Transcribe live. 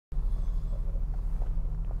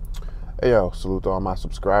Hey yo, salute to all my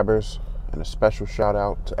subscribers, and a special shout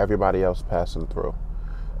out to everybody else passing through.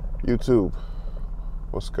 YouTube,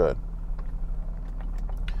 what's good?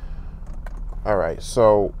 Alright,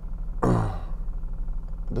 so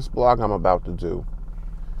this blog I'm about to do,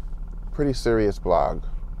 pretty serious blog.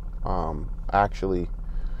 Actually,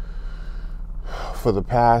 for the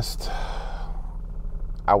past,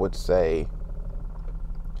 I would say,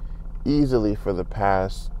 easily for the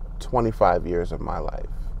past 25 years of my life.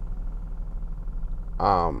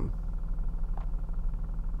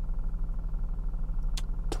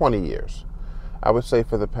 20 years. I would say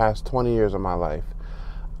for the past 20 years of my life,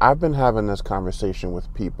 I've been having this conversation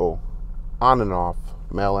with people on and off,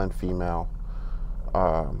 male and female,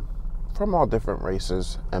 from all different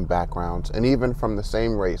races and backgrounds, and even from the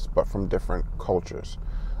same race, but from different cultures,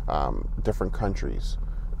 different countries.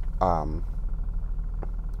 And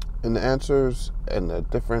the answers and the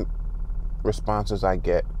different responses I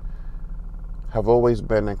get have always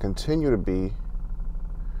been and continue to be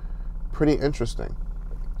pretty interesting.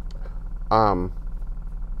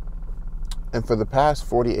 And for the past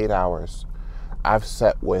 48 hours, I've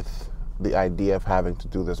sat with the idea of having to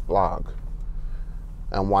do this blog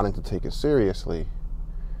and wanting to take it seriously.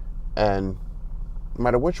 And no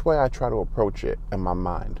matter which way I try to approach it in my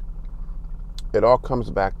mind, it all comes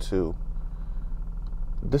back to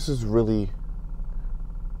this is really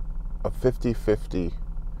a 50-50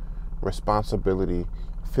 responsibility,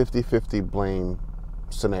 50-50 blame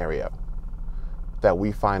scenario that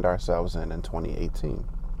we find ourselves in 2018.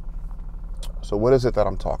 So what is it that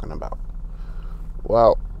I'm talking about?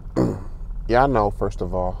 Well, y'all know, first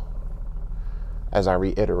of all, as I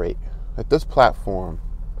reiterate, that this platform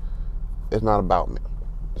is not about me.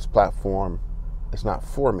 This platform is not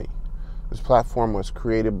for me. This platform was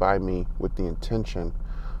created by me with the intention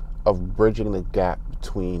of bridging the gap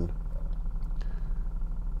between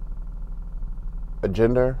a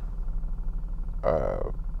gender,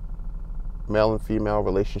 male and female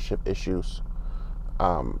relationship issues,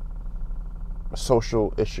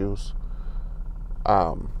 social issues,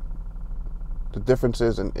 the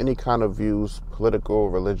differences in any kind of views, political,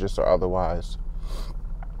 religious, or otherwise.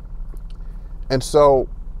 And so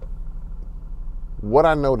what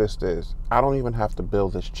I noticed is I don't even have to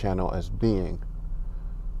build this channel as being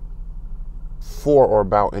for or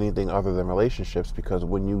about anything other than relationships, because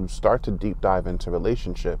when you start to deep dive into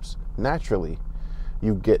relationships, naturally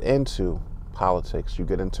you get into politics, you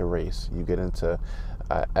get into race, you get into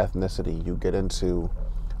ethnicity, you get into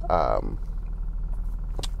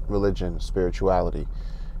religion, spirituality,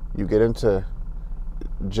 you get into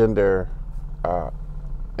gender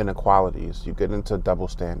inequalities, you get into double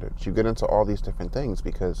standards, you get into all these different things,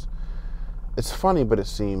 because it's funny, but it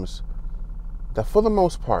seems that for the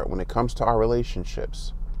most part, when it comes to our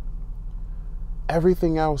relationships,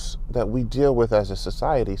 everything else that we deal with as a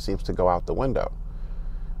society seems to go out the window.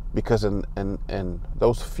 Because in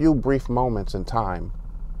those few brief moments in time,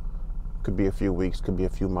 could be a few weeks, could be a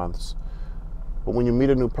few months, but when you meet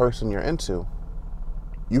a new person you're into,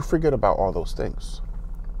 you forget about all those things.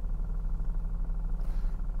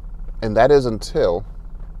 And that is until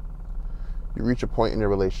you reach a point in your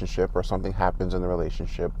relationship, or something happens in the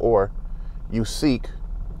relationship, or you seek,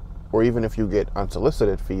 or even if you get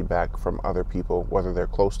unsolicited feedback from other people, whether they're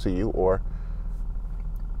close to you or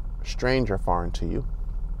strange or foreign to you,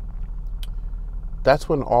 that's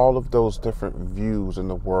when all of those different views in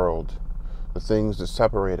the world, the things that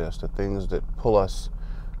separate us, the things that pull us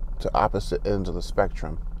to opposite ends of the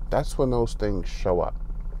spectrum, that's when those things show up.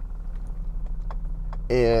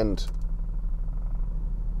 And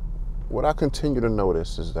what I continue to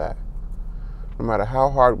notice is that no matter how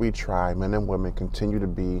hard we try, men and women continue to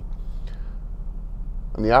be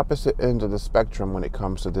on the opposite ends of the spectrum when it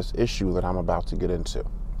comes to this issue that I'm about to get into.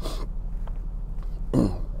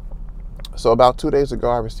 So about 2 days ago,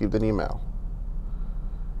 I received an email.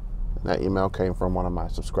 And that email came from one of my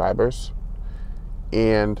subscribers,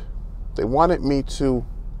 and they wanted me to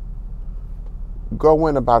go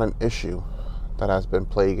in about an issue that has been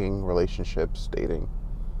plaguing relationships, dating,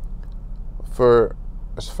 for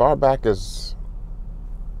as far back as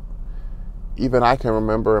even I can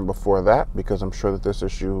remember, and before that, because I'm sure that this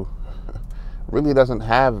issue really doesn't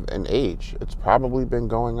have an age. It's probably been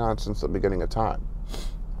going on since the beginning of time.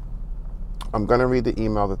 I'm going to read the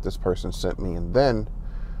email that this person sent me, and then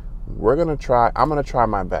I'm going to try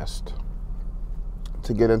my best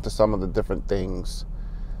to get into some of the different things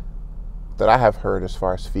that I have heard as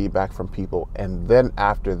far as feedback from people, and then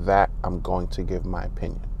after that, I'm going to give my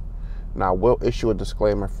opinion. Now, I will issue a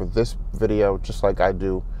disclaimer for this video, just like I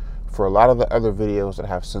do for a lot of the other videos that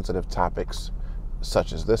have sensitive topics,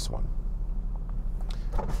 such as this one.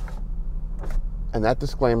 And that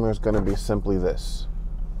disclaimer is going to be simply this.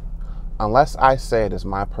 Unless I say it is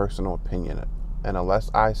my personal opinion, and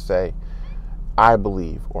unless I say I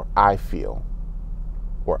believe or I feel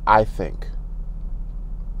or I think,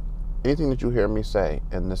 anything that you hear me say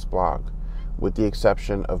in this blog, with the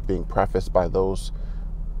exception of being prefaced by those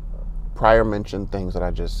prior mentioned things that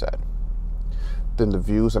I just said, then the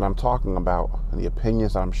views that I'm talking about and the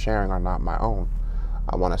opinions that I'm sharing are not my own.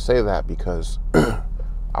 I want to say that because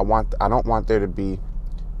I don't want there to be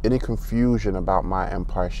any confusion about my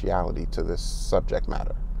impartiality to this subject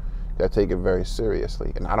matter. I take it very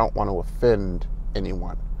seriously, and I don't want to offend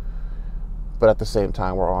anyone. But at the same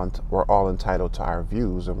time, we're all entitled to our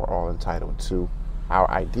views, and we're all entitled to our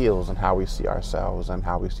ideals and how we see ourselves and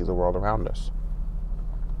how we see the world around us.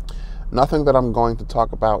 Nothing that I'm going to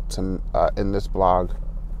talk about in this blog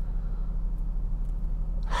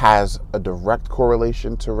has a direct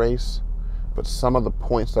correlation to race, but some of the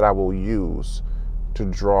points that I will use to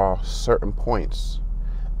draw certain points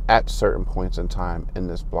at certain points in time in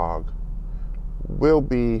this blog will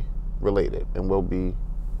be related and will be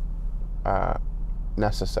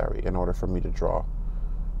necessary in order for me to draw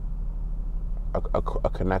a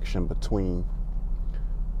connection between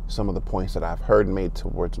some of the points that I've heard made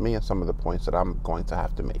towards me and some of the points that I'm going to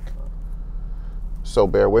have to make. So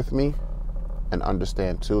bear with me and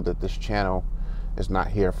understand too that this channel is not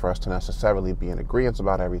here for us to necessarily be in agreement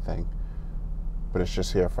about everything, but it's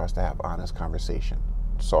just here for us to have honest conversation.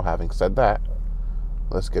 So having said that,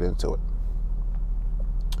 let's get into it.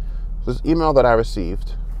 So this email that I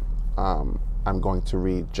received, I'm going to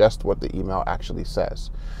read just what the email actually says.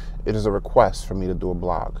 It is a request for me to do a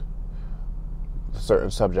blog, a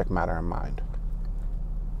certain subject matter in mind.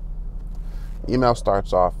 Email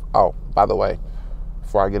starts off, oh, by the way,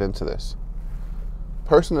 before I get into this, the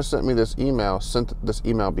person that sent me this email sent this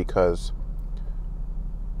email because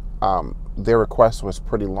their request was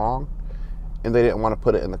pretty long and they didn't want to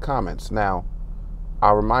put it in the comments. Now,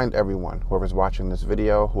 I'll remind everyone, whoever's watching this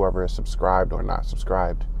video, whoever is subscribed or not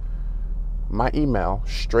subscribed, my email,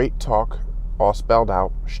 straight talk, all spelled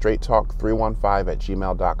out,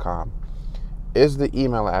 straighttalk315@gmail.com, is the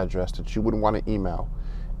email address that you would want to email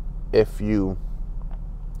if you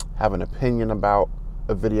have an opinion about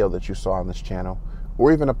a video that you saw on this channel,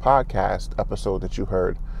 or even a podcast episode that you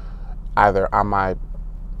heard either on my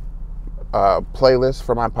playlist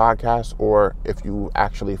for my podcast, or if you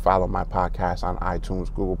actually follow my podcast on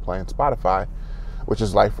iTunes, Google Play, and Spotify, which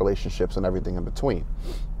is Life, Relationships, and everything in between.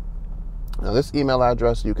 Now, this email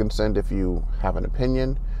address you can send if you have an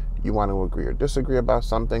opinion, you want to agree or disagree about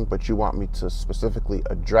something, but you want me to specifically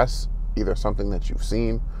address either something that you've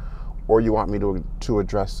seen, or you want me to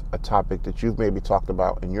address a topic that you've maybe talked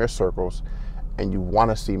about in your circles and you want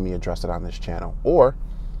to see me address it on this channel. Or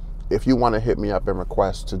if you want to hit me up and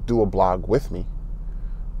request to do a blog with me,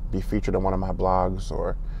 be featured on one of my blogs,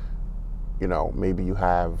 or, you know, maybe you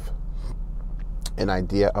have an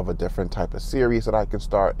idea of a different type of series that I can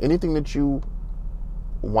start, anything that you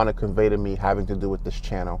want to convey to me having to do with this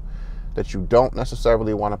channel that you don't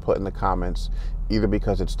necessarily want to put in the comments, either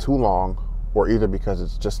because it's too long or either because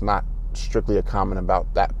it's just not strictly a comment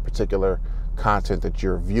about that particular content that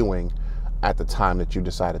you're viewing at the time that you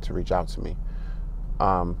decided to reach out to me,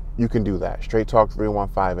 you can do that.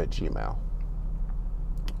 straighttalk315@gmail.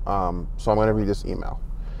 So I'm going to read this email.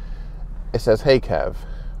 It says, "Hey Kev,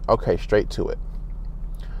 okay, straight to it.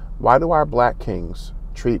 Why do our black kings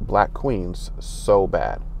treat black queens so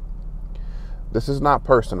bad? This is not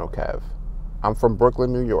personal, Kev. I'm from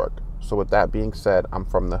Brooklyn, New York. So with that being said, I'm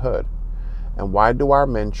from the hood. And why do our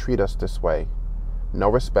men treat us this way? No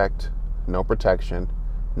respect, no protection,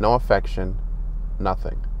 no affection,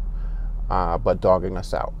 nothing, but dogging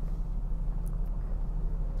us out."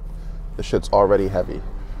 The shit's already heavy.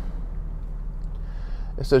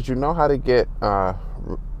 It says, you know how to get... All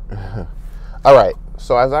right,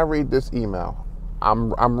 so as I read this email,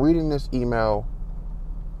 I'm reading this email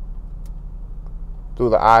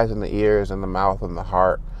through the eyes and the ears and the mouth and the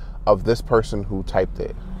heart of this person who typed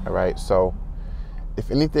it. All right, so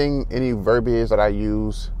if anything, any verbiage that I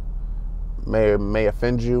use may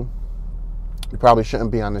offend you, you probably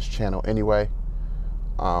shouldn't be on this channel anyway,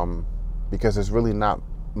 because there's really not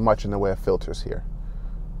much in the way of filters here.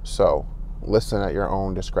 So listen at your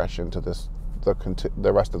own discretion to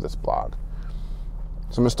the rest of this blog.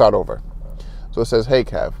 So I'm going to start over. So it says, "Hey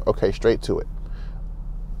Kev, okay, straight to it.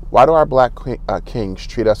 Why do our black kings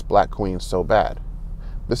treat us black queens so bad?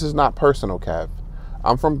 This is not personal, Kev.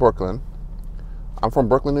 I'm from Brooklyn,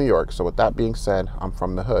 New York. So with that being said, I'm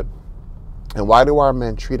from the hood. And why do our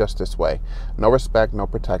men treat us this way? No respect, no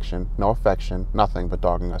protection, no affection, nothing but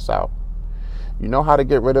dogging us out. You know how to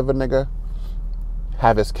get rid of a nigga?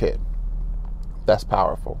 have his kid. That's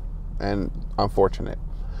powerful and unfortunate.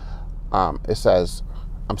 It says,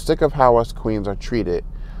 I'm sick of how us queens are treated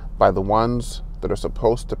by the ones that are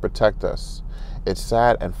supposed to protect us. It's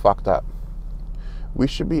sad and fucked up. We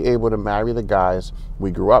should be able to marry the guys we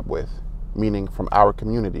grew up with, meaning from our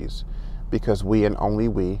communities, because we and only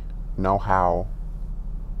we know our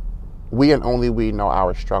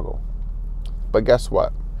struggle. But guess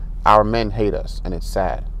what? Our men hate us, and it's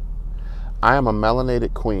sad. I am a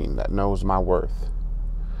melanated queen that knows my worth.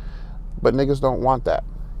 But niggas don't want that,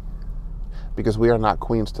 because we are not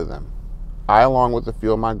queens to them. I, along with a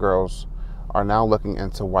few of my girls, are now looking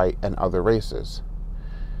into white and other races.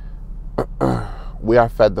 We are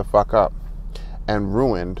fed the fuck up and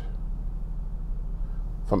ruined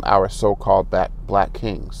from our so-called black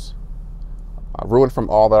kings. Ruined from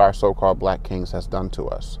all that our so-called black kings has done to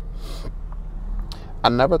us. I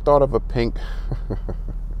never thought of a pink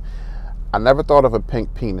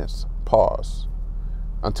penis, pause,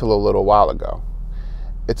 until a little while ago.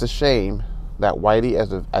 It's a shame that whitey,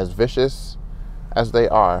 as vicious as they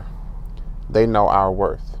are, they know our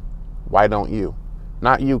worth. Why don't you?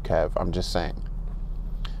 Not you, Kev, I'm just saying.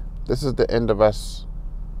 This is the end of us.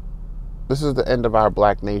 This is the end of our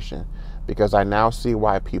black nation, because I now see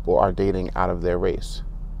why people are dating out of their race.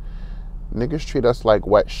 Niggas treat us like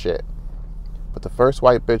wet shit. But the first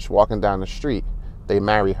white bitch walking down the street, they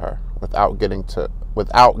marry her without getting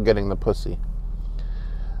the pussy.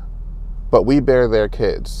 But we bear their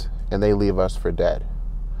kids, and they leave us for dead.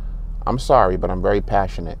 I'm sorry, but I'm very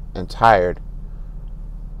passionate and tired,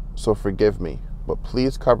 so forgive me. But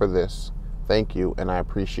please cover this. Thank you, and I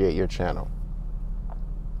appreciate your channel.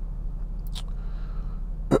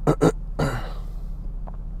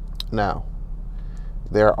 Now,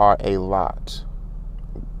 there are a lot,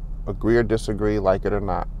 agree or disagree, like it or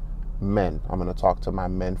not, men. I'm going to talk to my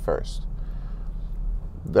men first.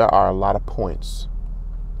 There are a lot of points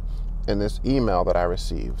in this email that I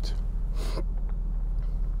received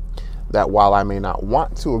that, while I may not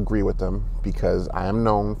want to agree with them, because I am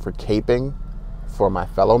known for caping for my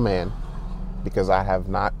fellow man, because I have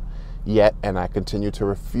not yet, and I continue to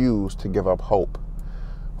refuse to give up hope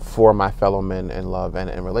for my fellow men in love and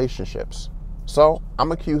in relationships. So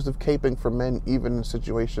I'm accused of caping for men, even in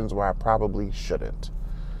situations where I probably shouldn't.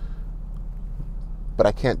 But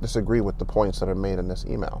I can't disagree with the points that are made in this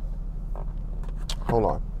email. Hold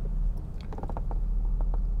on.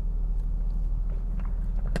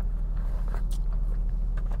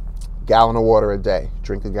 Gallon of water a day.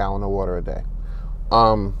 Drink a gallon of water a day.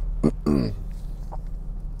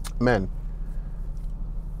 Men,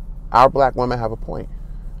 our black women have a point.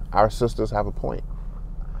 Our sisters have a point.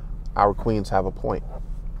 Our queens have a point.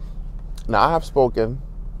 Now, I have spoken.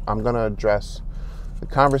 I'm going to address the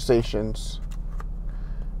conversations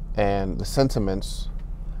and the sentiments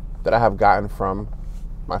that I have gotten from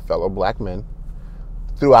my fellow black men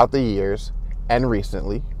throughout the years and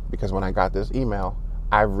recently, because when I got this email,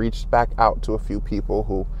 I've reached back out to a few people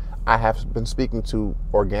who I have been speaking to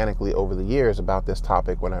organically over the years about this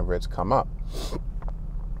topic whenever it's come up.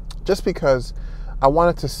 Just because I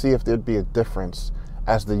wanted to see if there'd be a difference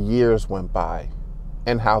as the years went by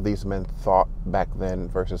and how these men thought back then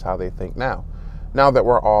versus how they think now that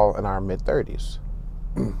we're all in our mid-30s.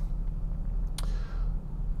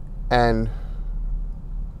 And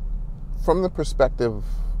from the perspective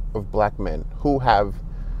of black men who have,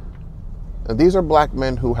 and these are black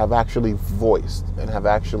men who have actually voiced and have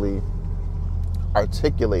actually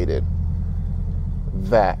articulated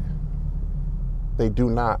that they do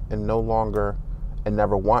not and no longer and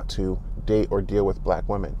never want to date or deal with black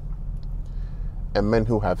women. And men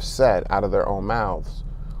who have said out of their own mouths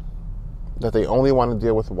that they only want to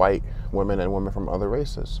deal with white women and women from other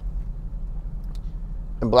races.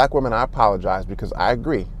 And black women, I apologize, because I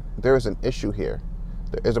agree. There is an issue here.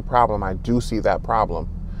 There is a problem. I do see that problem.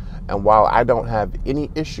 And while I don't have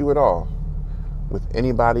any issue at all with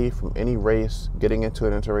anybody from any race getting into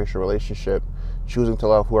an interracial relationship, choosing to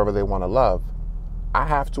love whoever they want to love, I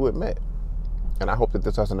have to admit, and I hope that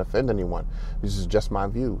this doesn't offend anyone, this is just my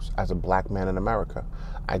views as a black man in America,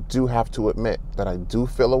 I do have to admit that I do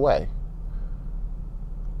feel a way.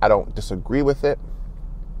 I don't disagree with it.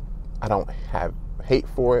 I don't have hate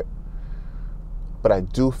for it. But I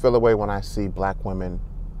do feel a way when I see black women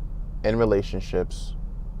in relationships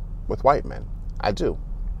with white men. I do.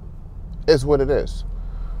 It's what it is.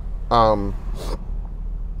 And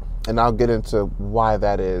I'll get into why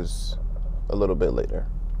that is a little bit later.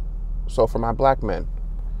 So for my black men,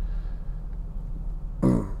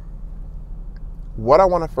 what I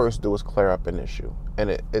want to first do is clear up an issue.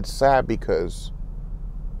 And it's sad because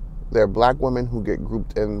There are black women who get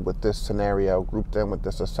grouped in with this scenario, grouped in with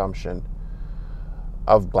this assumption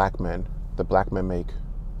of black men that black men make.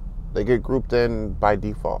 They get grouped in by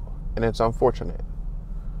default, and it's unfortunate.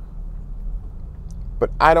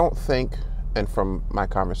 But I don't think, and from my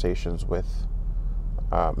conversations with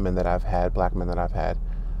men that I've had, black men that I've had,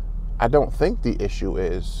 I don't think the issue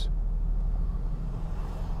is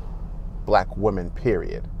black women,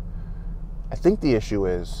 period. I think the issue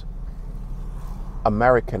is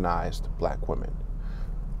Americanized black women.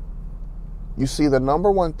 You see, the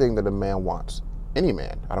number one thing that a man wants, any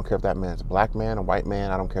man, I don't care if that man is a black man, a white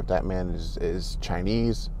man, I don't care if that man is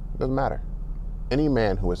Chinese, it doesn't matter. Any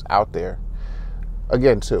man who is out there,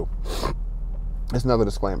 again, too, it's another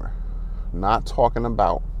disclaimer, not talking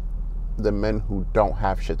about the men who don't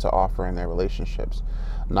have shit to offer in their relationships,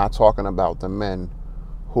 not talking about the men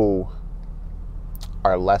who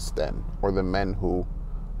are less than, or the men who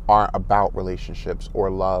aren't about relationships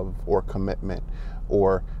or love or commitment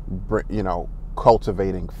or, you know,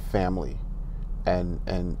 cultivating family and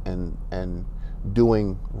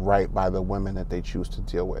doing right by the women that they choose to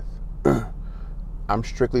deal with. I'm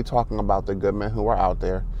strictly talking about the good men who are out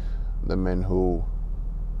there, the men who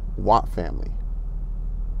want family,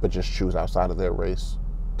 but just choose outside of their race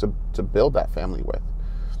to build that family with.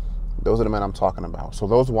 Those are the men I'm talking about. So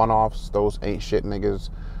those one-offs, those ain't shit niggas,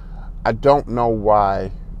 I don't know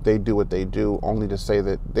why they do what they do, only to say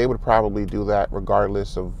that they would probably do that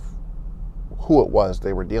regardless of who it was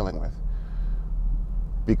they were dealing with.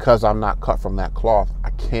 Because I'm not cut from that cloth, I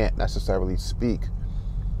can't necessarily speak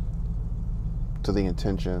to the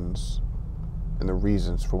intentions and the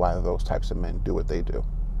reasons for why those types of men do what they do.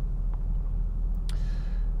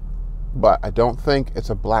 But I don't think it's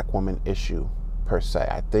a black woman issue per se.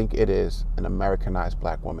 I think it is an Americanized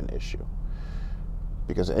black woman issue.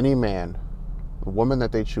 Because any man, the woman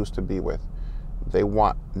that they choose to be with, they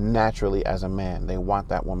want naturally as a man, they want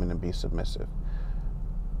that woman to be submissive.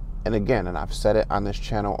 And again, and I've said it on this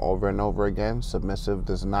channel over and over again, submissive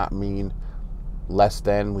does not mean less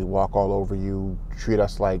than, we walk all over you, treat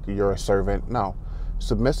us like you're a servant. No,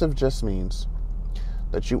 submissive just means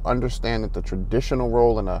that you understand that the traditional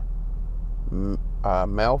role in a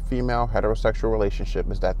male-female heterosexual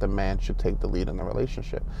relationship is that the man should take the lead in the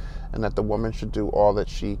relationship, and that the woman should do all that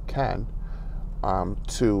she can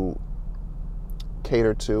to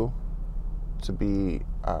cater to be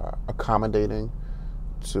accommodating,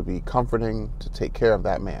 to be comforting, to take care of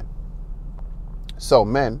that man. So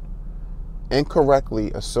men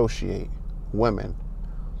incorrectly associate women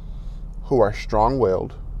who are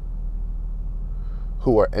strong-willed,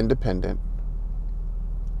 who are independent,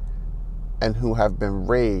 and who have been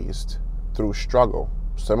raised through struggle,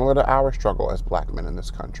 similar to our struggle as black men in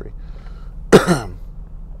this country,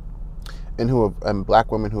 and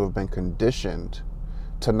black women who have been conditioned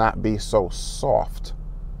to not be so soft.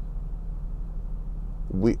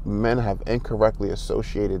 Men have incorrectly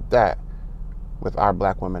associated that with our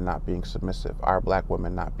black women not being submissive, our black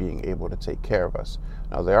women not being able to take care of us.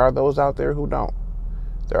 Now, there are those out there who don't.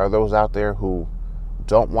 There are those out there who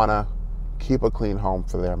don't want to keep a clean home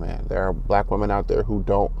for their man. There are black women out there who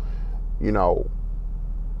don't, you know,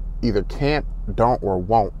 either can't, don't, or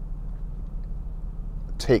won't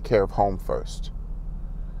take care of home first.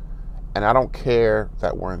 And I don't care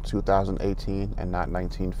that we're in 2018 and not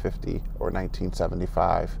 1950 or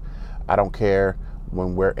 1975. I don't care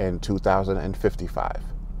when we're in 2055.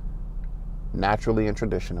 Naturally and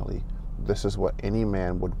traditionally, this is what any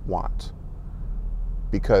man would want.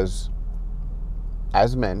 Because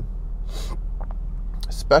as men,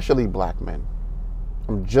 especially black men,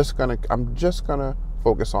 I'm just gonna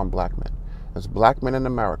focus on black men. As black men in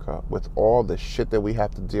America, with all the shit that we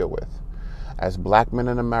have to deal with, as black men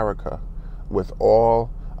in America, with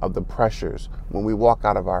all of the pressures when we walk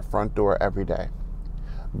out of our front door every day,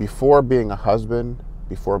 before being a husband,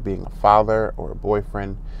 before being a father or a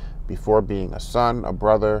boyfriend, before being a son, a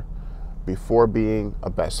brother, before being a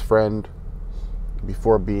best friend,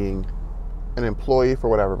 before being an employee for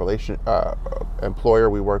whatever employer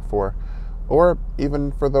we work for, or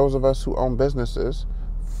even for those of us who own businesses,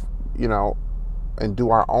 you know, and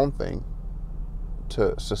do our own thing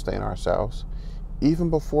to sustain ourselves. Even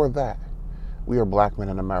before that, we are black men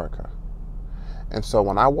in America. And so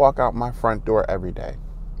when I walk out my front door every day,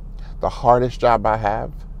 the hardest job I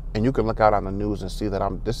have, and you can look out on the news and see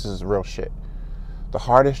that this is real shit. The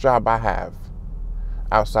hardest job I have,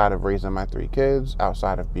 outside of raising my 3 kids,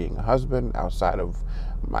 outside of being a husband, outside of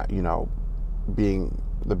my, you know, being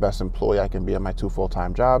the best employee I can be at my 2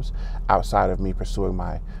 full-time jobs, outside of me pursuing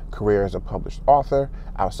my career as a published author,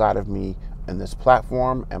 outside of me in this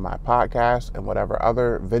platform and my podcast and whatever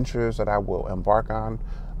other ventures that I will embark on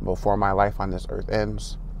before my life on this earth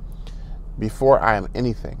ends, before I am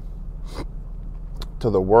anything to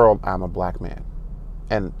the world, I'm a black man.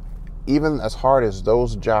 And even as hard as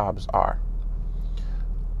those jobs are,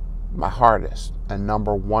 my hardest and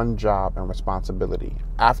number one job and responsibility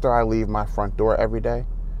after I leave my front door every day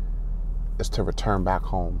is to return back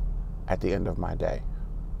home at the end of my day,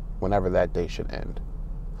 whenever that day should end.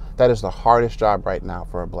 That is the hardest job right now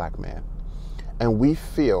for a black man. And we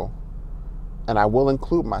feel, and I will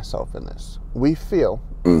include myself in this, we feel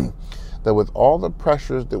that with all the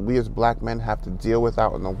pressures that we as black men have to deal with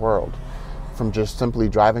out in the world, from just simply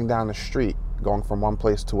driving down the street, going from one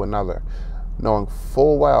place to another, knowing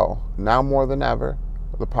full well, now more than ever,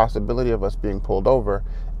 the possibility of us being pulled over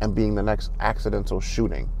and being the next accidental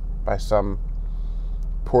shooting by some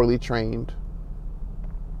poorly trained,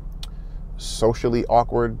 socially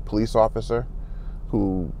awkward police officer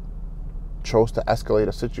who chose to escalate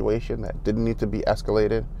a situation that didn't need to be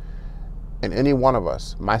escalated. And any one of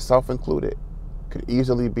us, myself included, could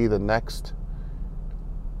easily be the next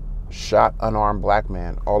shot unarmed black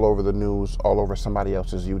man all over the news, all over somebody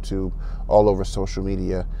else's YouTube, all over social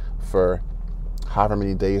media for however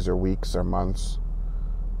many days or weeks or months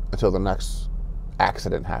until the next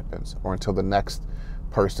accident happens or until the next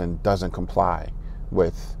person doesn't comply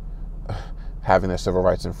with having their civil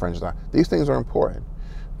rights infringed on. These things are important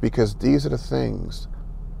because these are the things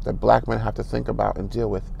that black men have to think about and deal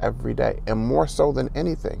with every day. And more so than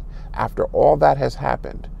anything, after all that has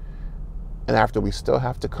happened, and after we still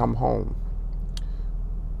have to come home,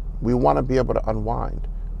 we want to be able to unwind.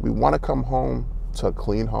 We want to come home to a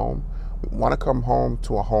clean home. We want to come home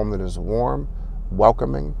to a home that is warm,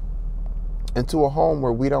 welcoming, and to a home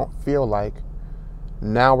where we don't feel like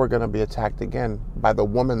now we're going to be attacked again by the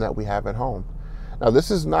woman that we have at home. Now, this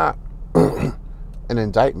is not an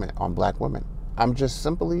indictment on black women. I'm just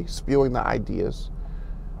simply spewing the ideas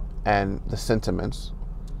and the sentiments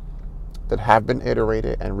that have been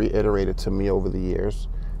iterated and reiterated to me over the years,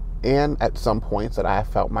 and at some points that I have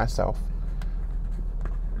felt myself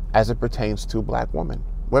as it pertains to black women,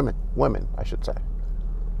 I should say.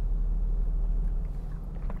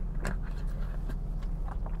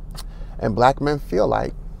 And black men feel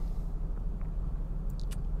like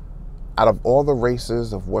out of all the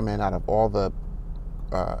races of women, out of all the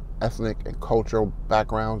ethnic and cultural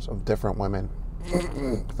backgrounds of different women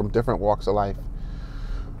from different walks of life,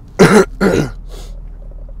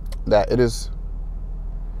 that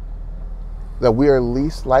we are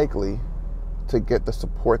least likely to get the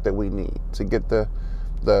support that we need, to get the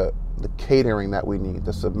catering that we need,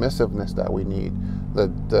 the submissiveness that we need,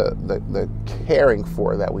 the caring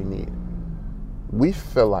for that we need. We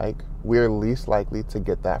feel like we're least likely to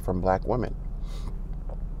get that from black women.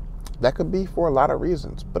 That could be for a lot of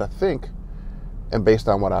reasons, but I think, and based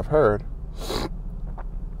on what I've heard,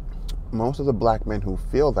 most of the black men who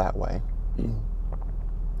feel that way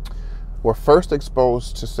were first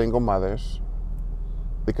exposed to single mothers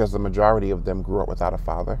because the majority of them grew up without a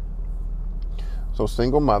father. So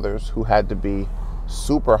single mothers who had to be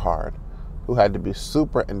super hard, who had to be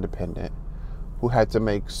super independent, who had to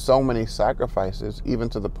make so many sacrifices, even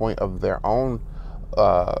to the point of their own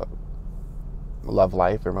love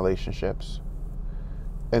life and relationships.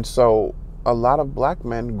 And so a lot of black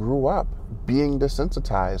men grew up being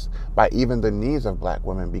desensitized by even the needs of black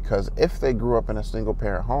women, because if they grew up in a single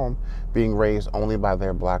parent home being raised only by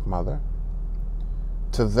their black mother,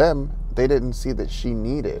 to them, they didn't see that she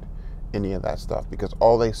needed any of that stuff, because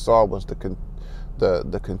all they saw was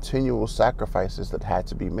the continual sacrifices that had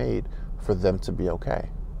to be made for them to be okay.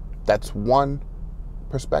 That's one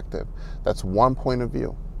perspective. That's one point of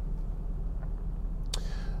view.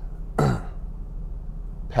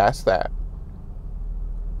 Past that,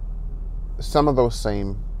 some of those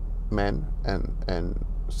same men and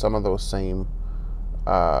some of those same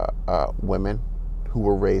women who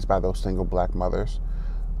were raised by those single black mothers,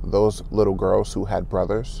 those little girls who had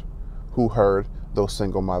brothers who heard those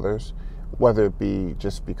single mothers, whether it be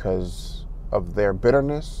just because of their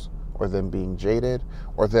bitterness or them being jaded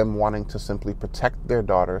or them wanting to simply protect their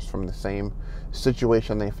daughters from the same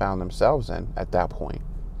situation they found themselves in at that point.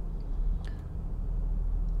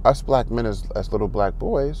 Us black men as little black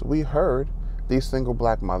boys, we heard these single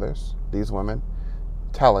black mothers, these women,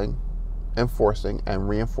 telling, enforcing, and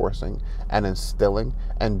reinforcing, and instilling,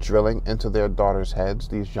 and drilling into their daughters' heads,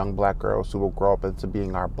 these young black girls who will grow up into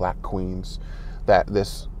being our black queens that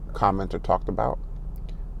this commenter talked about.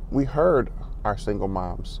 We heard our single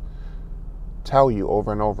moms tell you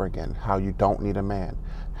over and over again how you don't need a man,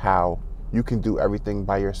 how you can do everything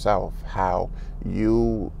by yourself, how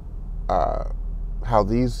you, how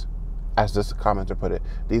these, as this commenter put it,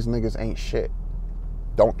 these niggas ain't shit.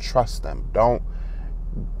 Don't trust them. Don't,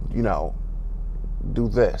 you know, do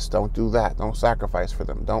this. Don't do that. Don't sacrifice for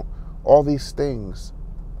them. Don't, all these things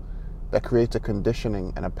that creates a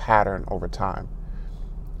conditioning and a pattern over time.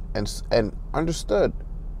 And understood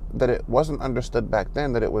that it wasn't understood back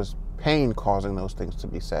then that it was pain causing those things to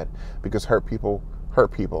be said, because hurt people,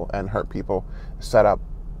 and hurt people set up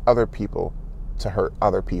other people to hurt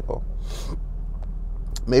other people.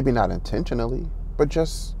 Maybe not intentionally, but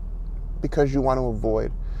just because you want to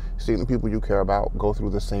avoid seeing the people you care about go through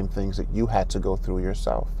the same things that you had to go through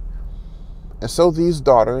yourself. And so these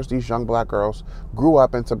daughters, these young black girls, grew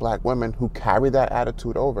up into black women who carry that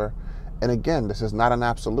attitude over. And again, this is not an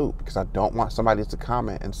absolute, because I don't want somebody to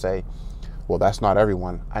comment and say, well, that's not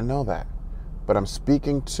everyone. I know that. But I'm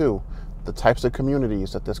speaking to the types of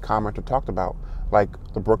communities that this commenter talked about, like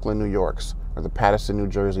the Brooklyn, New Yorks, or the Paterson, New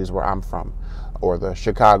Jerseys, where I'm from, or the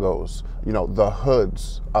Chicagos, the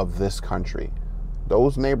hoods of this country.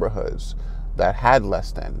 Those neighborhoods that had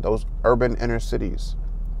less than, those urban inner cities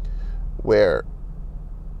where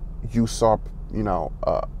you saw,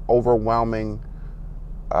 overwhelming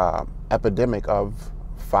epidemic of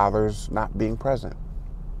fathers not being present.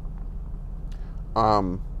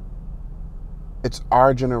 It's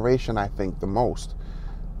our generation, I think, the most,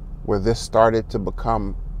 where this started to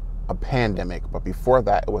become a pandemic, but before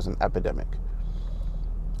that, it was an epidemic.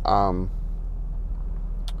 And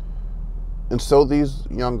so these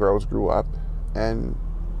young girls grew up, and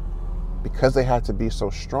because they had to be so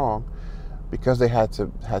strong, because they had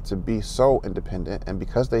to be so independent, and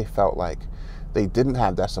because they felt like they didn't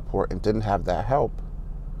have that support and didn't have that help,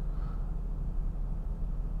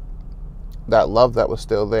 that love that was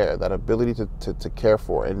still there, that ability to care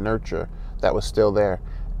for and nurture that was still there,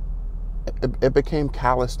 it became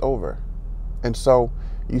calloused over. And so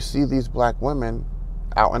you see these black women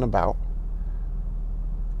out and about,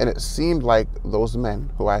 and it seemed like those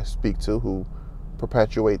men who I speak to, who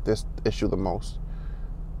perpetuate this issue the most,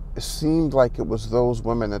 it seemed like it was those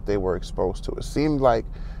women that they were exposed to. It seemed like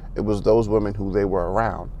it was those women who they were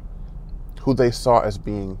around, who they saw as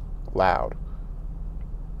being loud,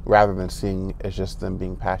 rather than seeing as just them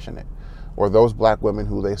being passionate. Or those black women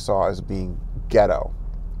who they saw as being ghetto,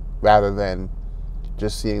 rather than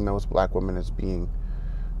just seeing those black women as being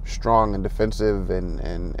strong and defensive and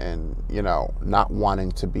not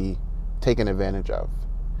wanting to be taken advantage of.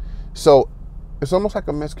 So it's almost like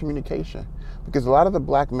a miscommunication, because a lot of the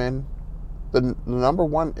black men, the number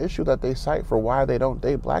one issue that they cite for why they don't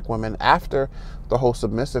date black women after the whole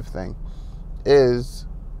submissive thing is,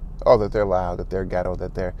 that they're loud, that they're ghetto,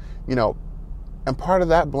 that they're, and part of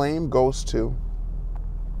that blame goes to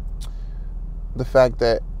the fact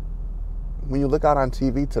that when you look out on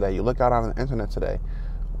TV today, you look out on the internet today,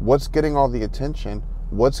 what's getting all the attention,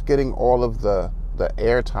 what's getting all of the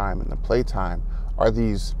airtime and the playtime are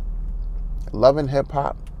these Love and Hip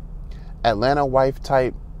Hop, Atlanta wife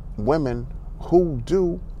type women who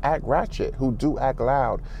do act ratchet, who do act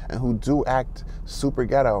loud, and who do act super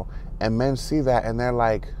ghetto. And men see that and they're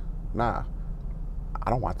like, nah, I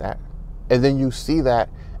don't want that. And then you see that,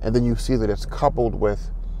 and then you see that it's coupled with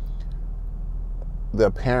the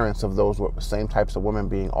appearance of those same types of women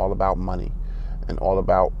being all about money and all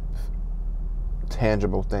about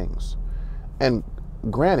tangible things. And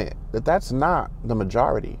granted that that's not the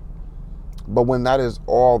majority, but when that is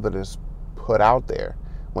all that is put out there,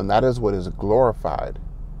 when that is what is glorified,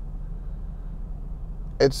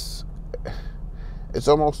 it's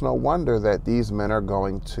almost no wonder that these men are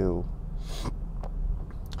going to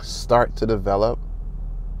start to develop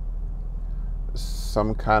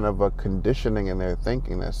some kind of a conditioning in their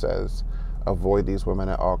thinking that says, avoid these women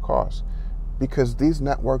at all costs. Because these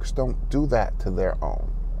networks don't do that to their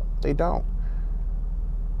own. They don't.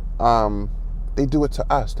 They do it to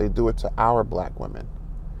us. They do it to our black women.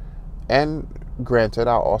 And granted,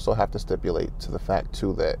 I'll also have to stipulate to the fact,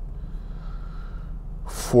 too, that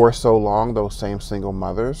for so long, those same single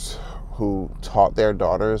mothers who taught their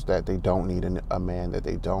daughters that they don't need a man, that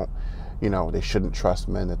they don't, they shouldn't trust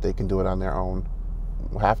men, that they can do it on their own,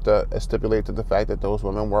 have to stipulate to the fact that those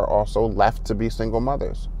women were also left to be single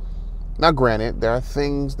mothers. Now, granted, there are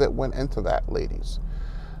things that went into that, ladies,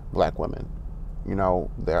 black women.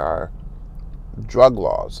 There are drug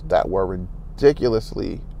laws that were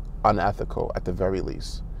ridiculously unethical at the very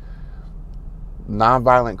least.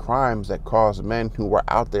 Nonviolent crimes that caused men who were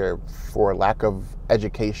out there for lack of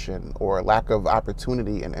education or lack of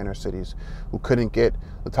opportunity in inner cities, who couldn't get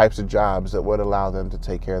the types of jobs that would allow them to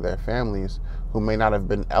take care of their families, who may not have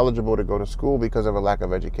been eligible to go to school because of a lack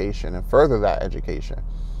of education and further that education,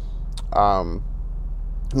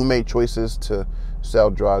 who made choices to sell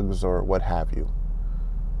drugs or what have you.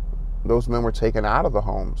 those men were taken out of the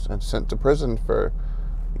homes and sent to prison for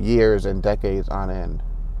years and decades on end.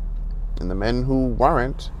 And the men who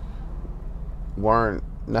weren't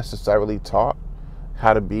necessarily taught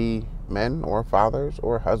how to be men or fathers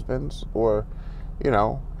or husbands, or,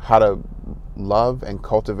 how to love and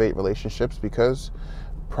cultivate relationships, because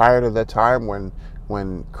prior to the time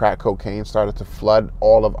when crack cocaine started to flood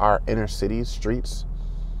all of our inner cities streets,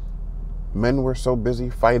 men were so busy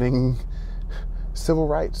fighting civil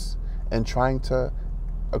rights and trying to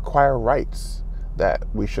acquire rights that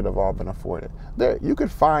we should have all been afforded. You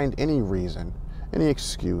could find any reason, any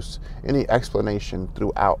excuse, any explanation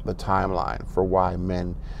throughout the timeline for why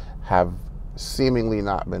men have seemingly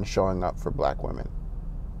not been showing up for black women.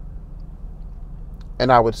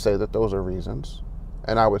 And I would say that those are reasons,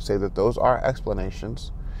 and I would say that those are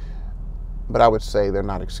explanations, but I would say they're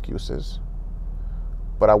not excuses.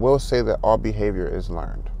 But I will say that all behavior is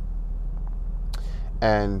learned.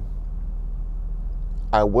 And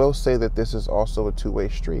I will say that this is also a two-way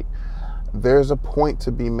street. There's a point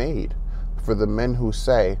to be made for the men who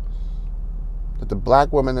say that the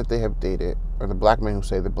black women that they have dated, or the black men who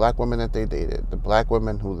say the black women that they dated, the black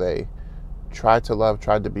women who they tried to love,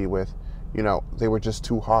 tried to be with, they were just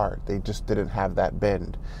too hard. They just didn't have that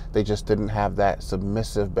bend. They just didn't have that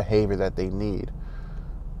submissive behavior that they need.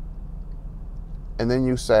 And then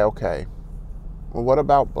you say, okay, well, what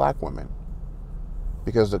about black women?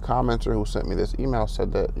 Because the commenter who sent me this email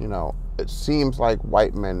said that, it seems like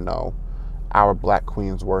white men know our black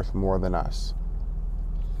queen's worth more than us.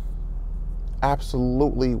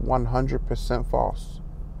 Absolutely 100% false.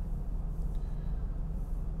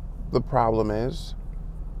 The problem is,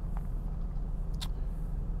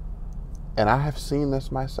 and I have seen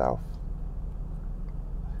this myself,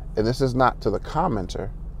 and this is not to the commenter,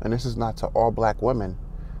 and this is not to all black women,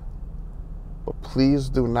 but please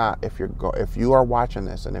do not, if you are watching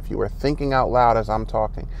this, and if you are thinking out loud as I'm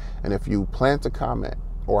talking, and if you plan to comment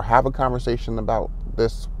or have a conversation about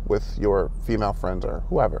this with your female friends or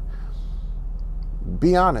whoever,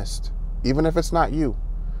 be honest. Even if it's not you,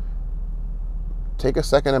 take a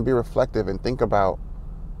second and be reflective and think about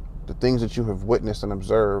the things that you have witnessed and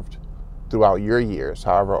observed throughout your years,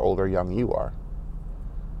 however old or young you are.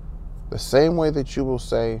 The same way that you will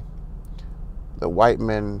say that white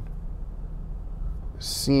men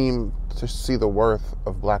seem to see the worth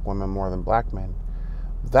of black women more than black men,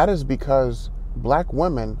 that is because black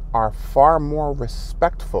women are far more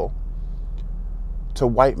respectful to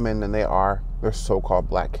white men than they are their so-called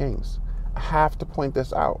black kings. I have to point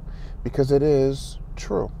this out because it is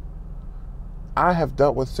true. I have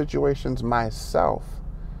dealt with situations myself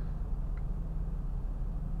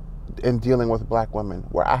in dealing with black women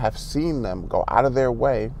where I have seen them go out of their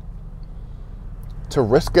way to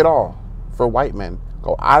risk it all for white men,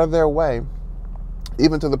 go out of their way,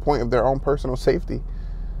 even to the point of their own personal safety,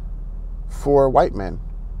 for white men.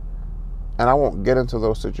 And I won't get into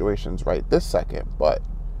those situations right this second, but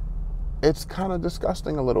it's kind of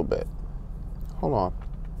disgusting a little bit. Hold on.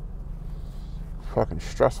 Fucking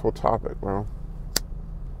stressful topic, bro.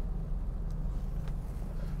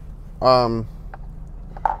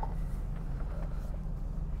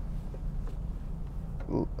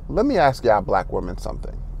 Let me ask y'all black women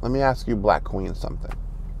something. Let me ask you black queens something.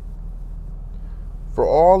 For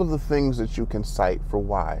all of the things that you can cite for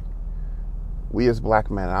why we as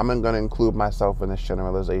black men, I'm going to include myself in this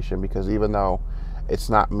generalization because even though it's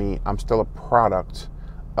not me, I'm still a product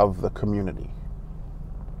of the community.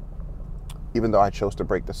 Even though I chose to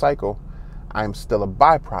break the cycle, I'm still a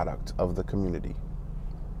byproduct of the community.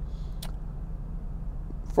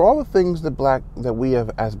 For all the things that we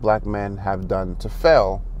have as black men have done to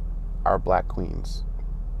fail our black queens,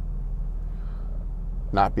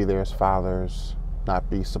 not be there as fathers, not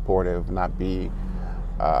be supportive, not be,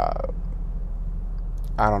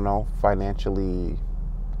 financially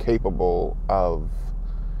capable of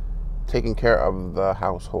taking care of the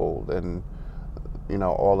household and,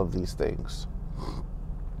 all of these things.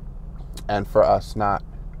 And for us not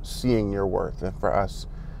seeing your worth, and for us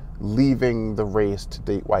leaving the race to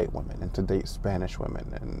date white women and to date Spanish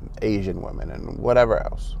women and Asian women and whatever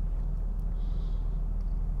else.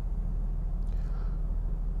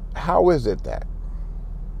 How is it that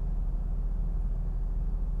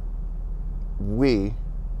we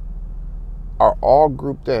are all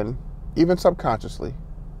grouped in, even subconsciously,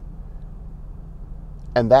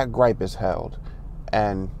 and that gripe is held,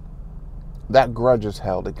 and that grudge is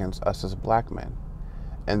held against us as black men,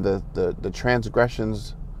 and the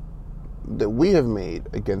transgressions that we have made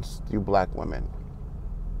against you black women?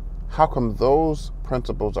 How come those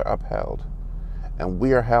principles are upheld and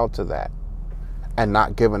we are held to that and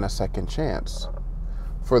not given a second chance?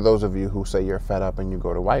 for those of you who say you're fed up and you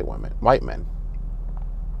go to white men.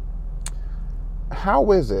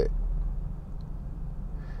 How is it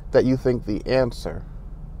that you think the answer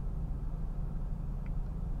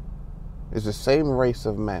is the same race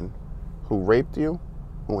of men who raped you,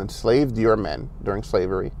 who enslaved your men during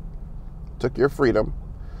slavery, took your freedom,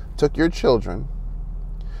 took your children,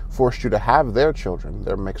 forced you to have their children,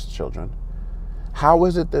 their mixed children? How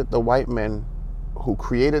is it that the white men who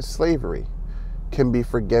created slavery can be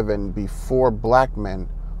forgiven before black men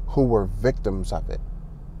who were victims of it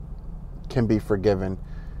can be forgiven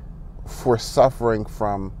for suffering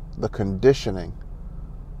from the conditioning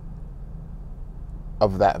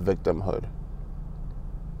of that victimhood?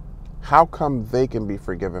 How come they can be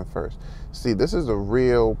forgiven first? See, this is a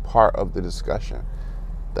real part of the discussion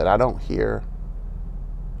that I don't hear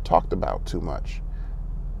talked about too much.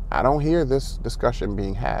 I don't hear this discussion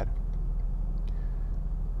being had.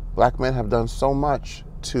 Black men have done so much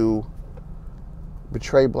to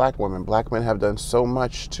betray black women. Black men have done so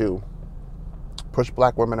much to push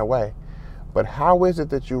black women away. But how is it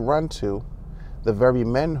that you run to the very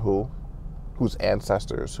men whose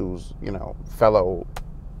ancestors, whose, fellow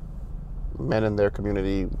men in their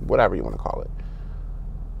community, whatever you want to call it,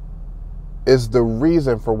 is the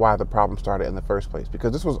reason for why the problem started in the first place?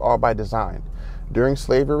 Because this was all by design. During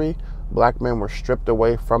slavery, black men were stripped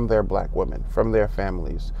away from their black women, from their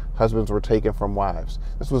families. Husbands were taken from wives.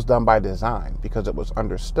 This was done by design because it was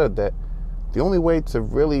understood that the only way to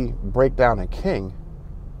really break down a king,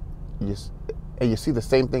 and you see the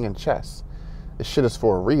same thing in chess, this shit is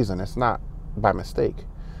for a reason. It's not by mistake.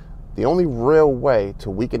 The only real way to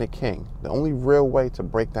weaken a king, the only real way to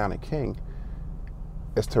break down a king,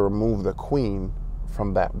 is to remove the queen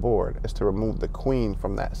from that board, is to remove the queen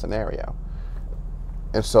from that scenario.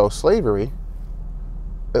 And so slavery,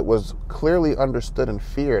 it was clearly understood and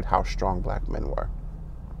feared how strong black men were.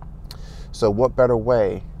 So what better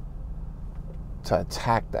way to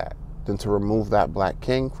attack that than to remove that black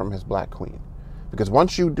king from his black queen? Because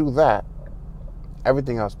once you do that,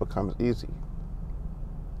 everything else becomes easy.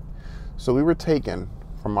 So we were taken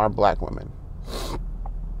from our black women,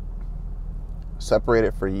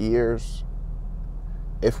 separated for years,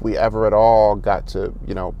 if we ever at all got to,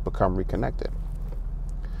 become reconnected.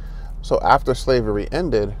 So after slavery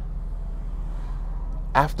ended,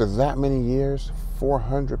 after that many years,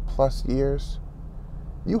 400 plus years,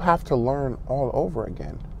 you have to learn all over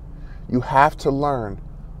again. You have to learn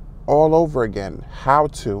all over again how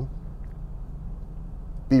to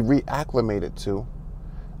be reacclimated to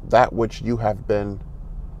that which you have been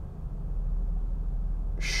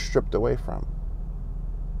stripped away from.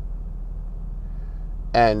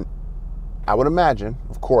 And I would imagine,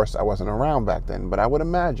 of course, I wasn't around back then, but I would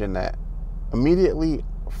imagine that immediately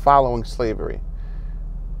following slavery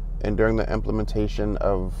and during the implementation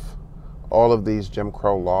of all of these Jim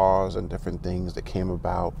Crow laws and different things that came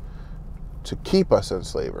about to keep us in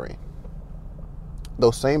slavery,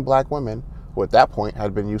 those same black women who at that point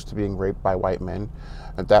had been used to being raped by white men,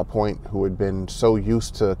 at that point who had been so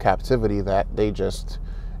used to captivity that they just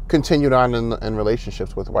continued on in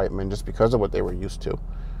relationships with white men just because of what they were used to.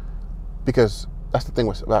 Because that's the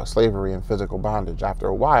thing about slavery and physical bondage. After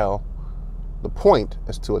a while, the point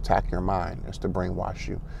is to attack your mind, is to brainwash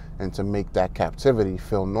you, and to make that captivity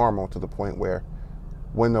feel normal to the point where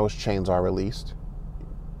when those chains are released,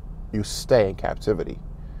 you stay in captivity.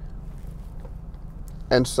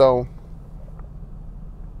 And so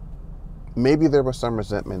maybe there was some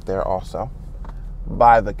resentment there also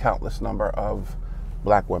by the countless number of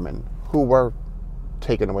black women who were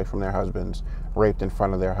taken away from their husbands, raped in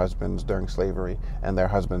front of their husbands during slavery, and their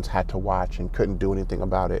husbands had to watch and couldn't do anything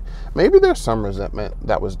about it. Maybe there's some resentment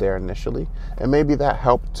that was there initially, and maybe that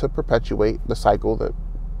helped to perpetuate the cycle that,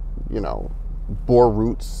 bore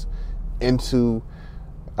roots into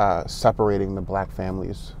separating the black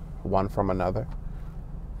families one from another.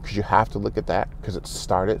 Because you have to look at that, because it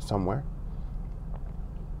started somewhere.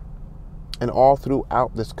 And all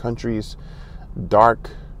throughout this country's dark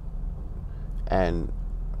and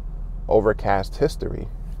overcast history,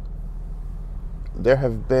 there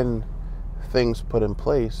have been things put in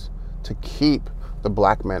place to keep the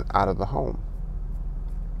black men out of the home.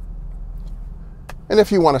 And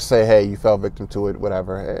if you want to say, hey, you fell victim to it,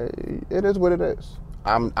 whatever, it is what it is.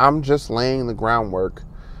 I'm just laying the groundwork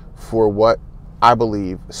for what I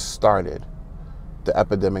believe started the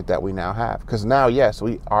epidemic that we now have. Because now, yes,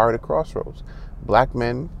 we are at a crossroads. Black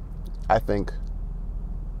men, I think,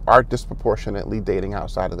 are disproportionately dating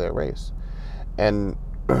outside of their race. And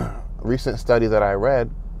a recent study that I read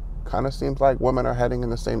kind of seems like women are heading in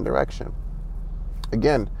the same direction.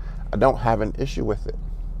 Again, I don't have an issue with it.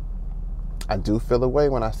 I do feel a way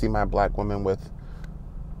when I see my black women with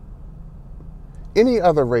any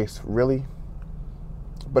other race, really.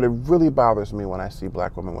 But it really bothers me when I see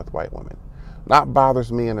black women with white women. Not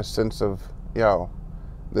bothers me in a sense of, yo,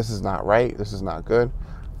 this is not right, this is not good.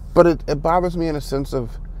 But it bothers me in a sense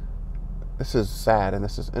of, this is sad and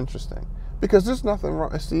this is interesting. Because there's nothing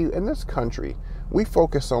wrong. See, in this country, we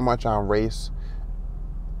focus so much on race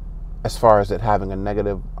as far as it having a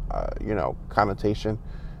negative, connotation.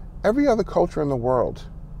 Every other culture in the world,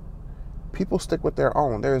 people stick with their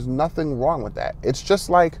own. There is nothing wrong with that. It's just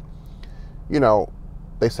like,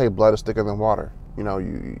 they say blood is thicker than water.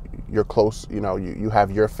 You're close, you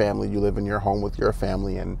have your family, you live in your home with your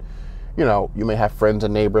family, and, you may have friends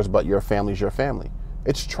and neighbors, but your family's your family.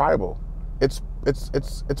 It's tribal. It's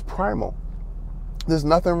primal. There's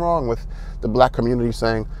nothing wrong with the black community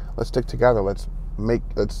saying, let's stick together, let's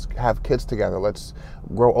have kids together, let's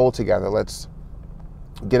grow old together, let's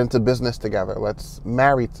get into business together, let's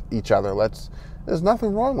marry each other, there's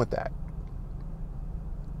nothing wrong with that.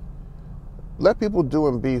 Let people do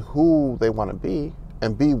and be who they want to be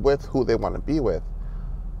and be with who they want to be with.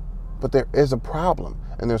 But there is a problem.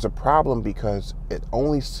 And there's a problem because it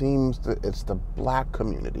only seems that it's the black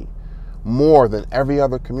community more than every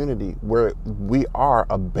other community where we are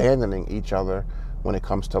abandoning each other when it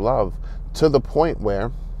comes to love, to the point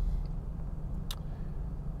where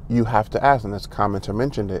you have to ask, and this commenter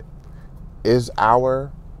mentioned it, is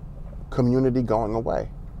our community going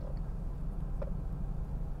away?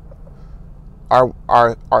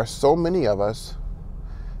 Are so many of us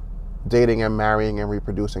dating and marrying and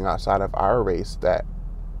reproducing outside of our race that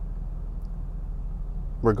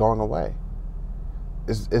we're going away?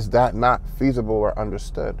 Is that not feasible or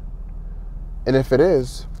understood? And if it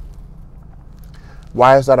is,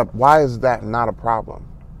 why is that not a problem?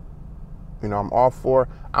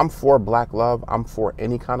 I'm for black love, I'm for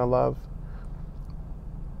any kind of love,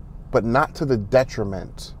 but not to the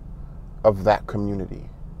detriment of that community.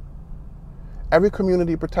 Every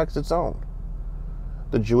community protects its own.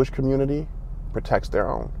 The Jewish community protects their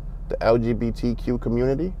own. The LGBTQ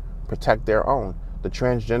community protect their own. The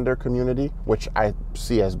transgender community, which I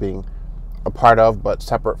see as being a part of but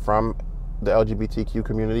separate from the LGBTQ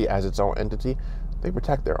community as its own entity, they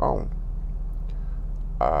protect their own.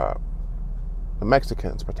 The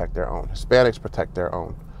Mexicans protect their own. Hispanics protect their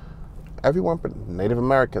own. Native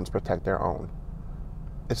Americans protect their own.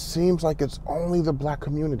 It seems like it's only the black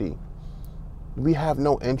community. We have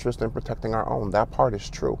no interest in protecting our own. That part is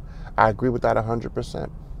true. I agree with that 100%.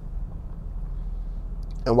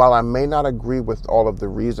 And while I may not agree with all of the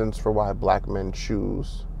reasons for why black men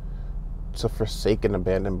choose to forsake and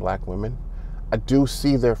abandon black women, I do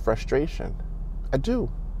see their frustration. I do.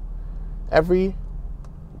 Every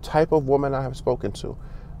type of woman I have spoken to,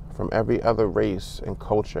 from every other race and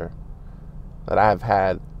culture that I have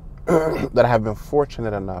had, that I have been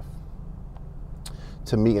fortunate enough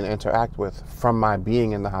to meet and interact with from my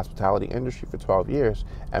being in the hospitality industry for 12 years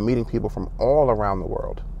and meeting people from all around the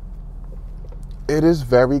world, it is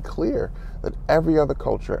very clear that every other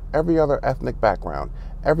culture, every other ethnic background,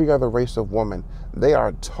 every other race of woman, they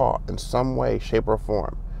are taught in some way, shape, or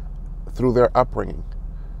form through their upbringing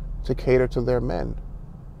to cater to their men,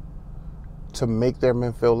 to make their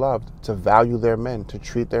men feel loved, to value their men, to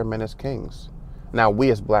treat their men as kings. Now, we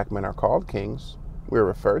as black men are called kings. We're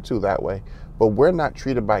referred to that way, but we're not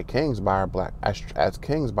treated by kings as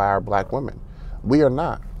kings by our black women. We are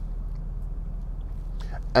not.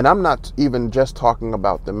 And I'm not even just talking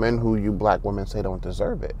about the men who you black women say don't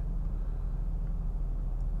deserve it.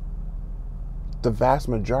 The vast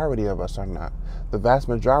majority of us are not. The vast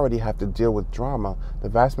majority have to deal with drama. The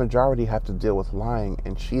vast majority have to deal with lying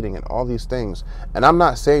and cheating and all these things. And I'm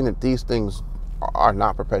not saying that these things are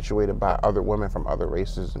not perpetuated by other women from other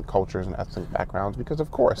races and cultures and ethnic backgrounds, because of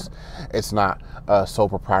course it's not a sole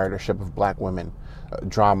proprietorship of black women,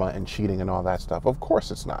 drama and cheating and all that stuff. Of course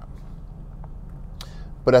it's not.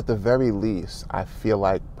 But at the very least, I feel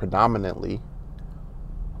like predominantly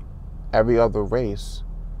every other race,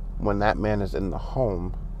 when that man is in the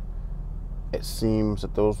home, it seems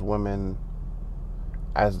that those women,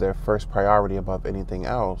 as their first priority above anything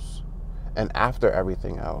else, and after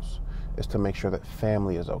everything else, is to make sure that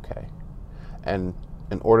family is okay. And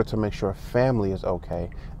in order to make sure family is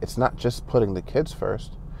okay, it's not just putting the kids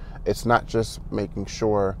first. It's not just making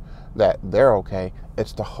sure that they're okay.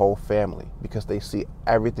 It's the whole family, because they see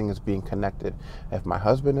everything as being connected. If my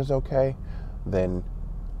husband is okay, then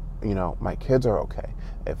my kids are okay,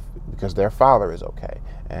 because their father is okay.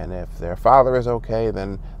 And if their father is okay,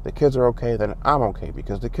 then the kids are okay, then I'm okay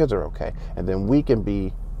because the kids are okay. And then we can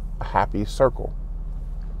be a happy circle.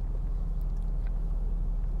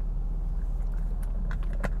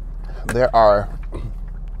 there are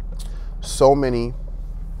so many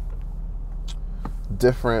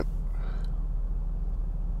different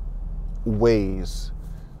ways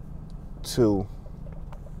to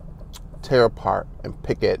tear apart and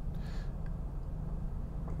pick at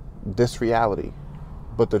this reality.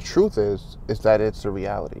 But the truth is that it's a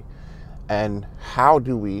reality. And how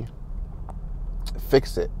do we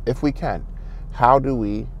fix it? If we can, how do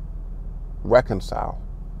we reconcile?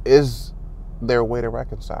 Is there a way to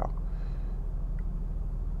reconcile?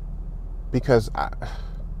 Because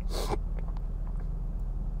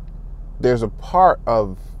there's a part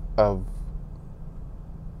of the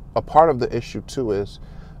issue too is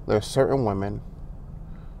there's certain women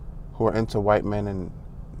who are into white men and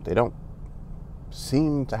they don't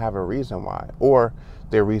seem to have a reason why, or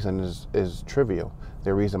their reason is trivial.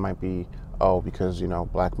 Their reason might be, oh, because, you know,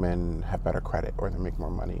 black men have better credit, or they make more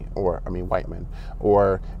money, or, I mean, white men,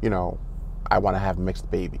 or, you know, I want to have mixed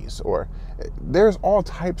babies, or there's all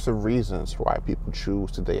types of reasons for why people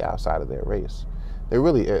choose to date outside of their race. There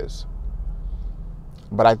really is.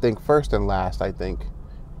 But I think first and last, I think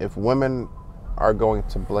if black women are going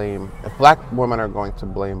to blame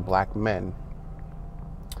black men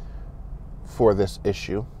for this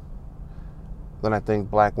issue, then I think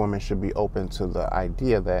black women should be open to the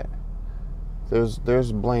idea that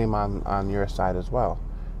there's blame on your side as well.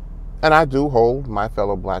 And I do hold my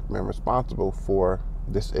fellow black men responsible for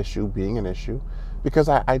this issue being an issue, because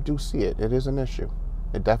I do see it. It is an issue.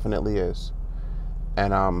 It definitely is.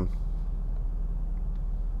 And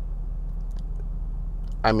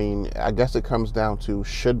I mean, I guess it comes down to,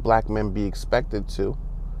 should black men be expected to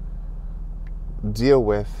deal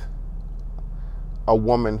with a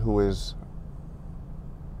woman who is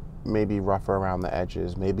maybe rougher around the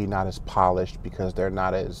edges, maybe not as polished because they're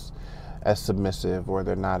not as submissive, or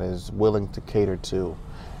they're not as willing to cater to,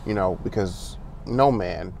 you know, because no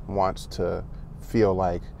man wants to feel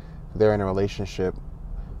like they're in a relationship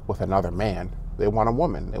with another man. They want a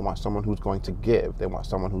woman. They want someone who's going to give. They want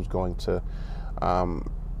someone who's going to,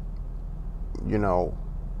 you know,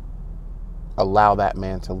 allow that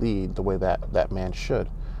man to lead the way that man should.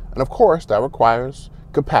 And of course, that requires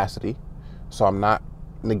capacity. So I'm not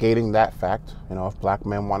negating that fact. You know, if black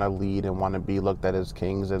men want to lead and want to be looked at as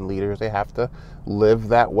kings and leaders, they have to live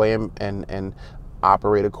that way and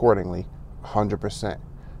operate accordingly, 100%.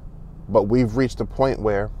 But we've reached a point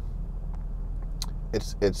where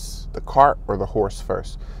it's the cart or the horse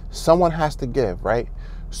first. Someone has to give, right?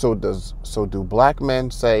 So do black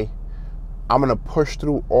men say, I'm going to push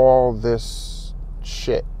through all this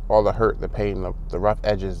shit, all the hurt, the pain, the rough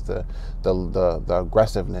edges, the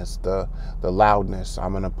aggressiveness, the loudness.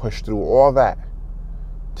 I'm going to push through all that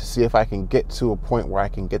to see if I can get to a point where I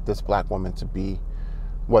can get this black woman to be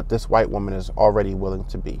what this white woman is already willing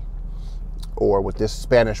to be, or what this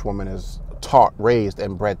Spanish woman is taught, raised,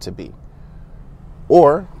 and bred to be.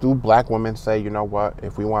 Or do black women say, you know what,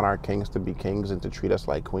 if we want our kings to be kings and to treat us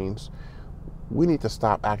like queens, we need to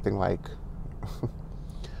stop acting like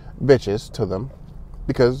bitches to them?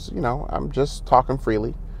 Because, you know, I'm just talking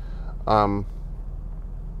freely. I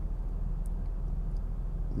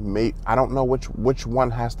don't know which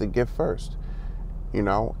one has to give first. You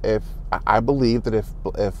know, if I believe that if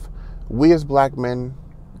we as black men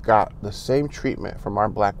got the same treatment from our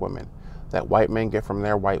black women that white men get from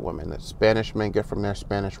their white women, that Spanish men get from their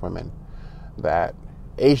Spanish women, that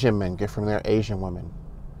Asian men get from their Asian women,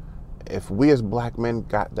 if we as black men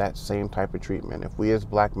got that same type of treatment, if we as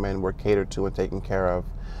black men were catered to and taken care of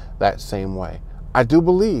that same way, I do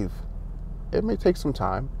believe it may take some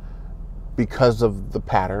time because of the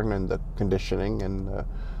pattern and the conditioning and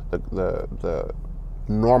the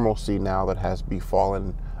normalcy now that has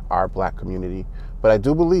befallen our black community. But I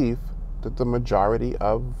do believe that the majority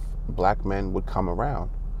of black men would come around.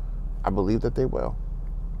 I believe that they will.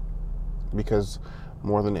 Because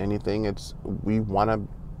more than anything, we want to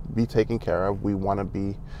be taken care of. We want to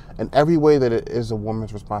be, in every way that it is a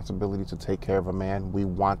woman's responsibility to take care of a man, we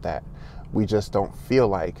want that. We just don't feel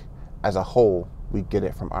like, as a whole, we get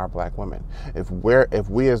it from our black women. If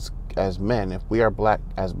we as men, if we are black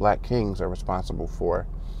kings, are responsible for,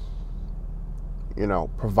 you know,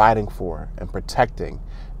 providing for and protecting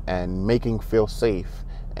and making feel safe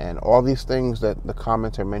and all these things that the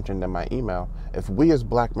commenter mentioned in my email, if we as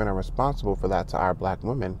black men are responsible for that to our black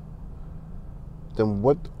women, then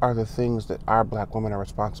what are the things that our black women are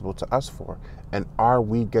responsible to us for? And are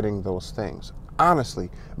we getting those things? Honestly,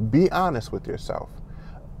 be honest with yourself.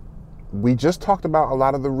 We just talked about a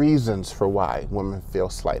lot of the reasons for why women feel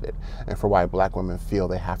slighted and for why black women feel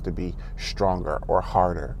they have to be stronger or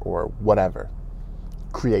harder or whatever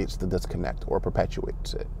creates the disconnect or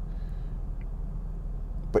perpetuates it.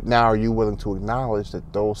 But now are you willing to acknowledge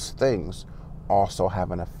that those things also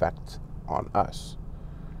have an effect on us?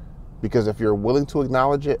 Because if you're willing to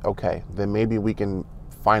acknowledge it, okay, then maybe we can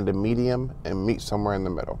find a medium and meet somewhere in the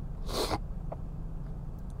middle.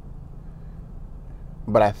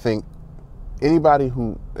 But I think anybody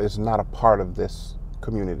who is not a part of this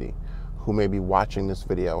community, who may be watching this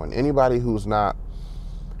video, and anybody who's not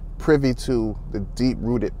privy to the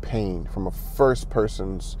deep-rooted pain from a first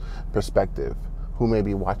person's perspective, who may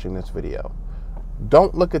be watching this video,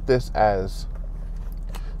 don't look at this as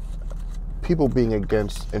people being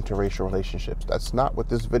against interracial relationships. That's not what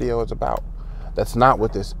this video is about. That's not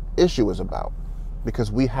what this issue is about,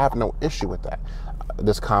 because we have no issue with that.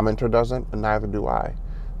 This commenter doesn't, and neither do I.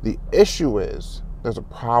 The issue is there's a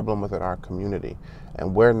problem within our community,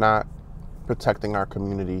 and we're not protecting our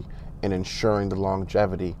community and ensuring the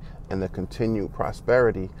longevity and the continued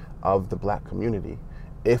prosperity of the Black community.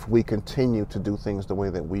 If we continue to do things the way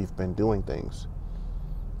that we've been doing things,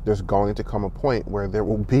 there's going to come a point where there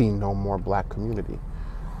will be no more Black community,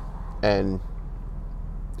 and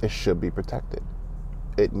it should be protected.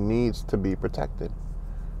 It needs to be protected.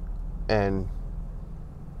 And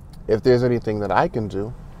if there's anything that I can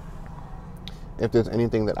do, if there's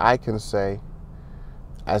anything that I can say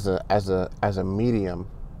as a medium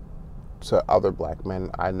to other Black men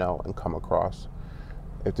I know and come across,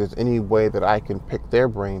 if there's any way that I can pick their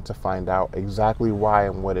brain to find out exactly why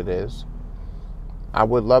and what it is, I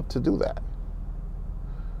would love to do that.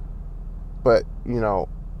 But,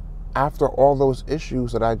 after all those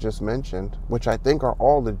issues that I just mentioned, which I think are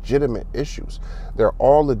all legitimate issues, they're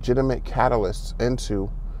all legitimate catalysts into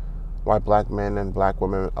why Black men and Black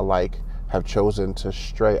women alike have chosen to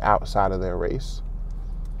stray outside of their race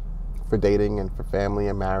for dating and for family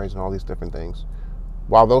and marriage and all these different things.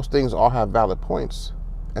 While those things all have valid points,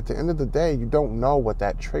 at the end of the day, you don't know what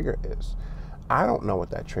that trigger is. I don't know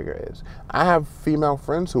what that trigger is. I have female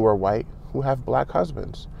friends who are white who have Black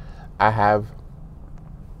husbands. I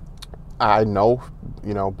know,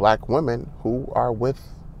 Black women who are with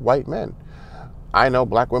white men. I know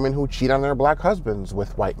Black women who cheat on their Black husbands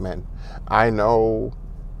with white men. I've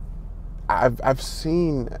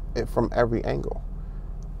seen it from every angle.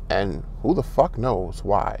 And who the fuck knows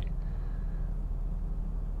why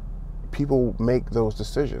people make those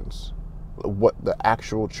decisions, what the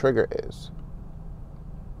actual trigger is.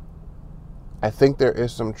 I think there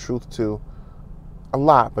is some truth to a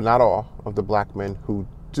lot, but not all, of the Black men who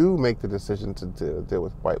do make the decision to deal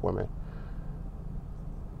with white women.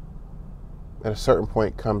 At a certain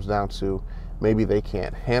point, comes down to maybe they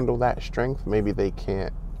can't handle that strength. Maybe they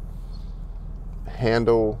can't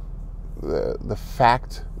handle the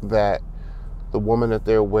fact that the woman that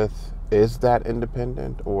they're with is that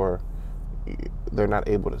independent, or they're not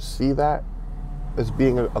able to see that as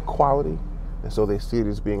being a quality, and so they see it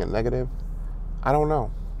as being a negative. I don't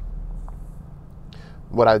know.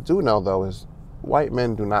 What I do know, though, is white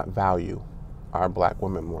men do not value our Black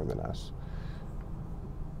women more than us,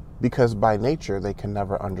 because by nature they can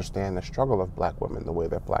never understand the struggle of Black women the way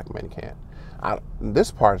that Black men can.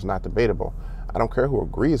 This part is not debatable. I don't care who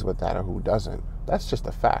agrees with that or who doesn't. That's just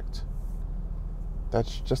a fact.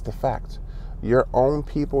 That's just a fact. Your own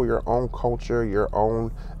people, your own culture, your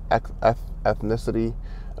own ethnicity,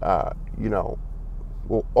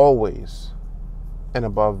 will always, and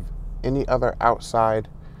above any other outside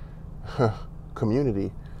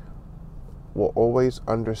community, will always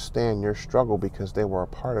understand your struggle because they were a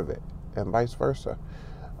part of it, and vice versa.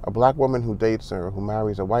 A Black woman who dates or who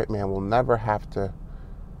marries a white man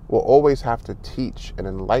will always have to teach and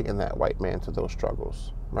enlighten that white man to those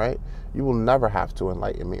struggles, right? You will never have to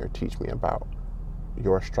enlighten me or teach me about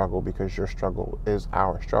your struggle, because your struggle is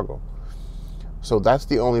our struggle. So that's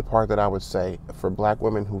the only part that I would say for Black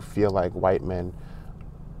women who feel like white men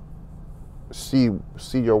see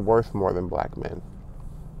your worth more than Black men.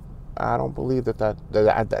 I don't believe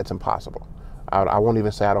that's impossible. I won't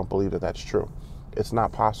even say I don't believe that that's true. It's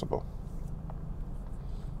not possible.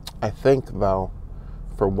 I think, though,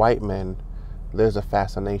 for white men, there's a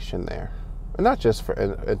fascination there. And not just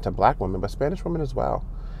into Black women, but Spanish women as well.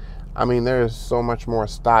 I mean, there is so much more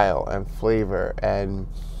style and flavor and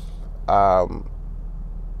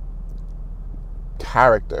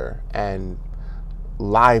character and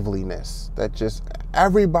liveliness that just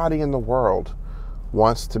everybody in the world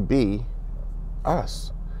wants to be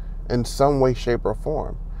us in some way, shape, or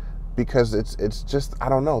form, because it's just, I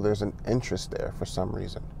don't know, there's an interest there for some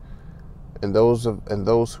reason. And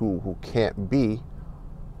those who can't be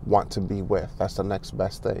want to be with. That's the next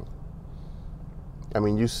best thing. I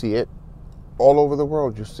mean, you see it all over the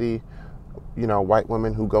world. You see, white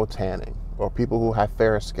women who go tanning, or people who have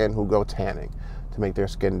fairer skin who go tanning to make their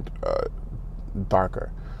skin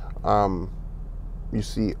darker. You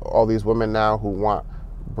see all these women now who want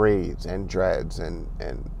braids and dreads,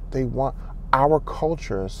 and they want, our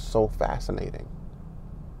culture is so fascinating.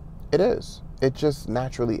 It is. It just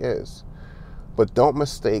naturally is. But don't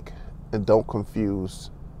mistake and don't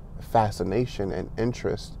confuse fascination and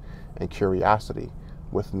interest and curiosity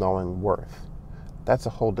with knowing worth. That's a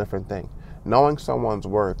whole different thing. Knowing someone's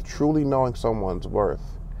worth, truly knowing someone's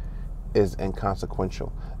worth, is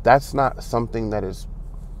inconsequential. That's not something that is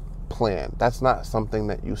planned. That's not something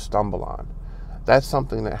that you stumble on. That's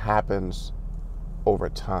something that happens over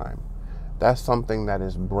time. That's something that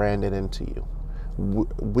is branded into you.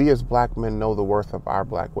 We as black men know the worth of our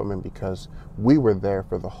black women because we were there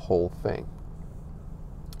for the whole thing.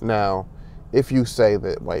 Now, if you say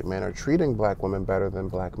that white men are treating black women better than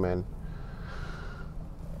black men,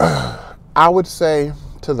 I would say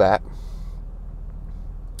to that,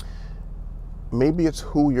 maybe it's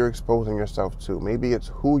who you're exposing yourself to. Maybe it's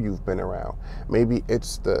who you've been around. Maybe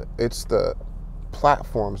it's the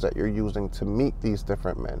platforms that you're using to meet these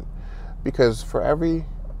different men. Because for every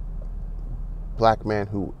black man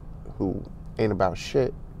who ain't about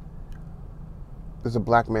shit, there's a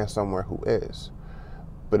black man somewhere who is.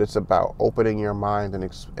 But it's about opening your mind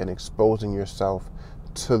and exposing yourself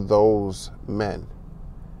to those men,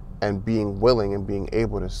 and being willing and being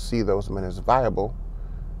able to see those men as viable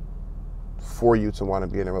for you to want to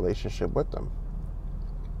be in a relationship with them.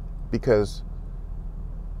 Because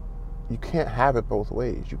you can't have it both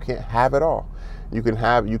ways. You can't have it all. You can't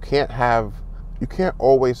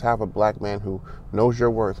always have a black man who knows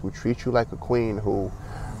your worth, who treats you like a queen, who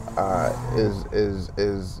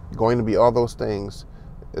is going to be all those things,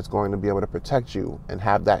 is going to be able to protect you and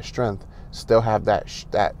have that strength, still have that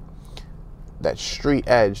street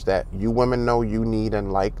edge that you women know you need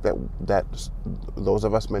and like, that those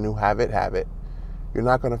of us men who have it. You're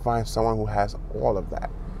not going to find someone who has all of that.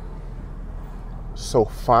 So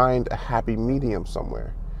find a happy medium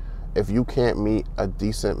somewhere. If you can't meet a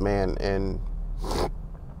decent man in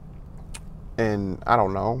I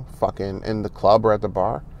don't know, fucking in the club or at the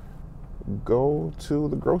bar, go to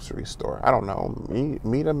the grocery store. I don't know,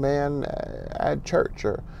 meet a man at church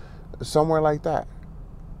or somewhere like that.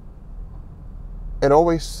 It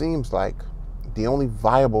always seems like the only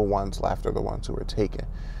viable ones left are the ones who are taken.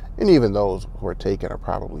 And even those who are taken are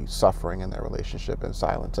probably suffering in their relationship in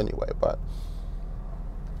silence anyway. But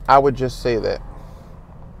I would just say that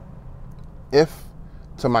if,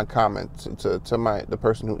 to my comment, to the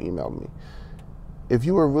person who emailed me, if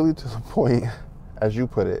you were really to the point, as you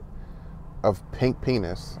put it, of pink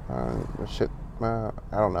penis, I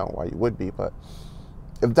don't know why you would be, but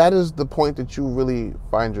if that is the point that you really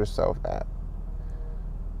find yourself at,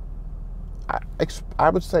 I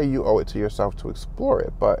would say you owe it to yourself to explore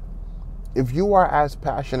it. But if you are as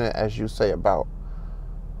passionate as you say about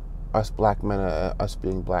us black men, us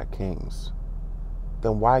being black kings,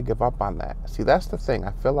 then why give up on that? See, that's the thing.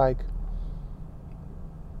 I feel like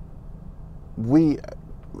we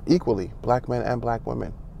equally, black men and black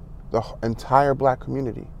women, the entire black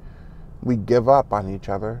community, we give up on each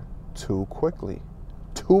other too quickly.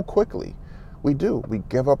 Too quickly. We do. We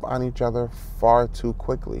give up on each other far too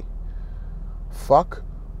quickly. Fuck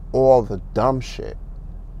all the dumb shit.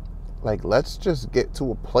 Like, let's just get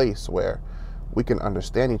to a place where we can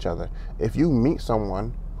understand each other. If you meet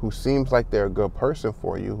someone who seems like they're a good person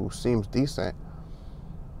for you, who seems decent,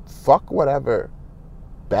 fuck whatever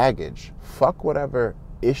baggage, fuck whatever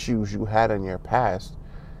issues you had in your past.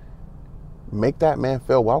 Make that man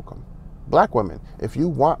feel welcome. Black women, if you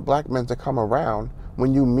want black men to come around,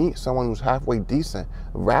 when you meet someone who's halfway decent,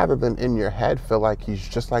 rather than in your head feel like he's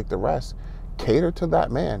just like the rest, cater to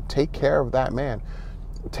that man. Take care of that man.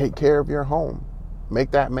 Take care of your home.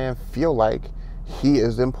 Make that man feel like he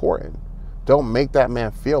is important. Don't make that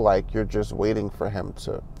man feel like you're just waiting for him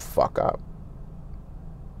to fuck up.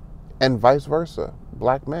 And vice versa.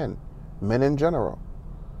 Black men, men in general.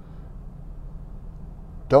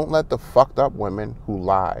 Don't let the fucked up women who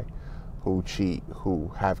lie, who cheat,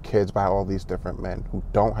 who have kids by all these different men, who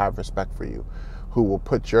don't have respect for you, who will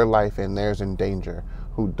put your life and theirs in danger,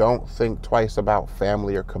 who don't think twice about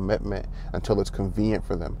family or commitment until it's convenient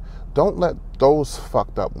for them. Don't let those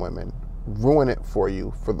fucked up women ruin it for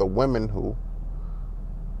you, for the women who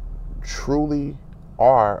truly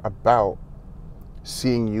are about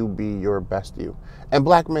seeing you be your best you. And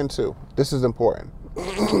black men too. This is important.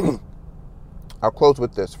 I'll close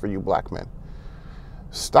with this for you black men.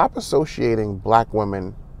 Stop associating black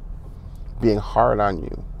women being hard on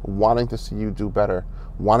you, wanting to see you do better,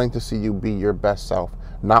 wanting to see you be your best self,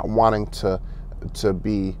 not wanting to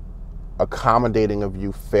be accommodating of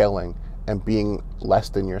you failing and being less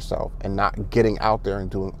than yourself and not getting out there and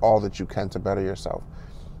doing all that you can to better yourself.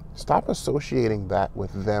 Stop associating that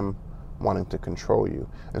with them wanting to control you,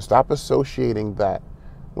 and stop associating that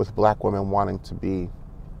with black women wanting to be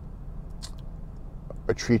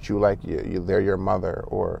or treat you like they're your mother,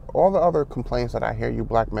 or all the other complaints that I hear you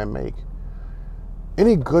black men make.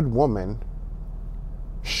 Any good woman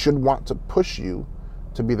should want to push you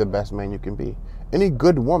to be the best man you can be. Any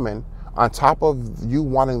good woman, on top of you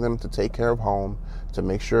wanting them to take care of home, to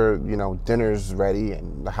make sure, dinner's ready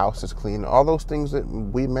and the house is clean, all those things that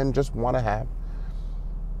we men just want to have,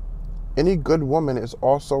 any good woman is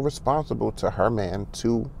also responsible to her man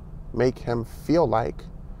to make him feel like,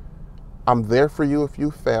 I'm there for you if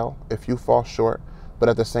you fail, if you fall short, but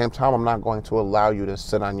at the same time, I'm not going to allow you to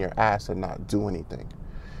sit on your ass and not do anything.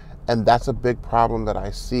 And that's a big problem that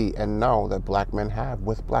I see and know that black men have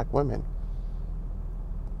with black women.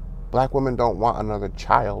 Black women don't want another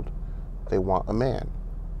child. They want a man.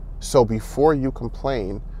 So before you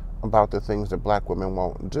complain about the things that black women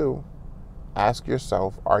won't do, ask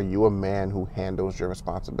yourself, are you a man who handles your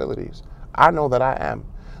responsibilities? I know that I am.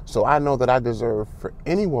 So I know that I deserve for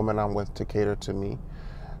any woman I'm with to cater to me,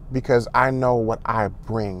 because I know what I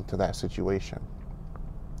bring to that situation.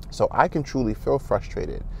 So I can truly feel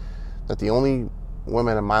frustrated that the only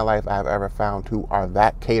women in my life I've ever found who are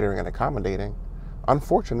that catering and accommodating,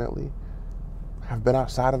 unfortunately, have been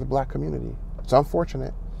outside of the black community. It's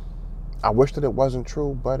unfortunate. I wish that it wasn't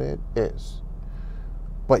true, but it is.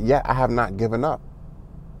 But yet I have not given up.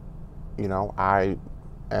 I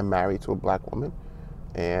am married to a black woman,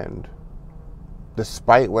 and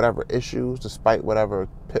despite whatever issues, despite whatever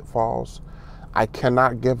pitfalls, I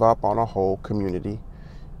cannot give up on a whole community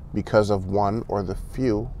because of one or the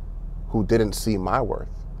few who didn't see my worth.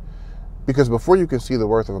 Because before you can see the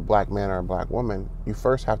worth of a black man or a black woman, you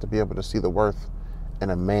first have to be able to see the worth in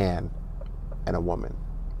a man and a woman.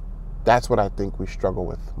 That's what I think we struggle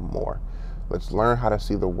with more. Let's learn how to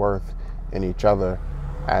see the worth in each other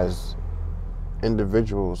as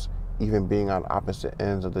individuals, even being on opposite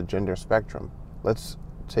ends of the gender spectrum. Let's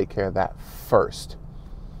take care of that first.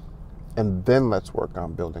 And then let's work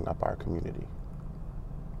on building up our community.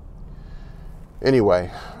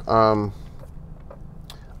 Anyway, I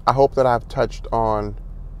hope that I've touched on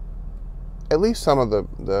at least some of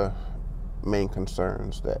the main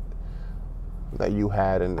concerns that you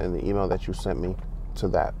had in the email that you sent me to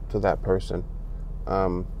that person.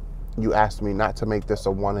 You asked me not to make this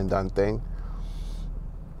a one and done thing.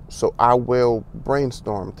 So I will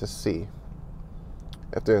brainstorm to see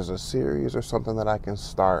if there's a series or something that I can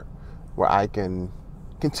start where I can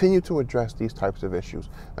continue to address these types of issues.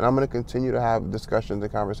 And I'm going to continue to have discussions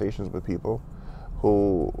and conversations with people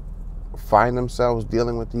who find themselves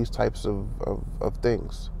dealing with these types of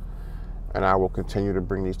things. And I will continue to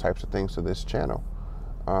bring these types of things to this channel,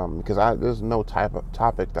 because there's no type of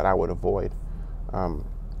topic that I would avoid.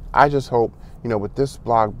 I just hope, with this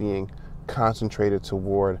blog being concentrated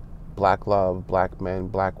toward black love, black men,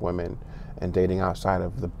 black women, and dating outside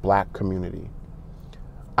of the black community,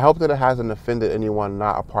 I hope that it hasn't offended anyone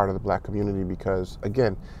not a part of the black community, because,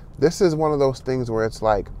 again, this is one of those things where it's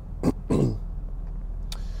like,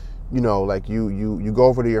 like you go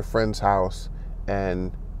over to your friend's house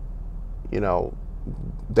and,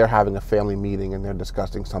 they're having a family meeting and they're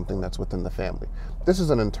discussing something that's within the family. This is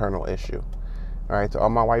an internal issue. All right, to all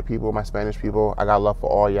my white people, my Spanish people, I got love for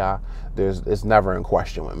all y'all. It's never in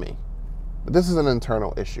question with me. But this is an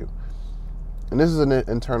internal issue. And this is an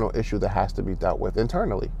internal issue that has to be dealt with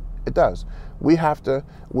internally. It does. We're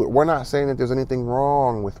not saying that there's anything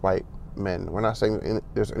wrong with white men. We're not saying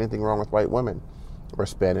there's anything wrong with white women, or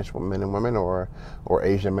Spanish men and women, or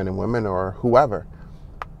Asian men and women, or whoever.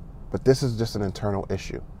 But this is just an internal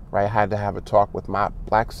issue, right? I had to have a talk with my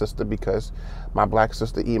black sister because my black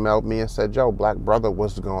sister emailed me and said, "Yo, black brother,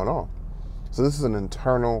 what's going on?" So this is an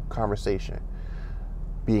internal conversation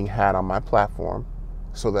being had on my platform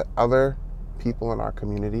so that other people in our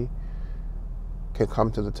community can come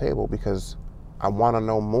to the table, because I want to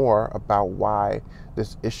know more about why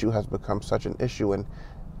this issue has become such an issue and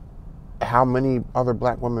how many other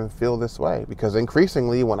black women feel this way. Because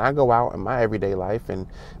increasingly, when I go out in my everyday life and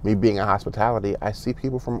me being in hospitality, I see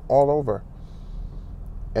people from all over.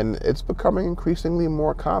 And it's becoming increasingly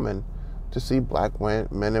more common to see black men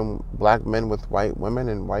with white women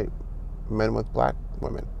and white men with black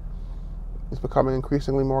women. It's becoming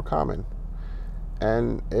increasingly more common.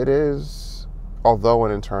 And it is, although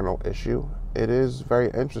an internal issue, it is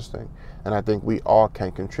very interesting. And I think we all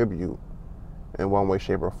can contribute in one way,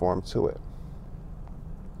 shape, or form to it.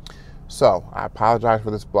 So I apologize for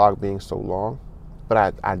this blog being so long,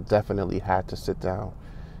 but I definitely had to sit down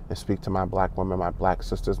and speak to my black women, my black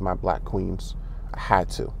sisters, my black queens. I had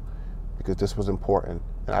to, because this was important.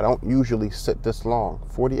 And I don't usually sit this long,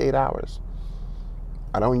 48 hours.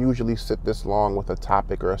 I don't usually sit this long with a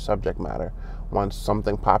topic or a subject matter. Once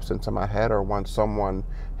something pops into my head, or once someone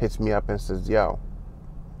hits me up and says, yo,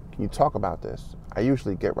 can you talk about this? I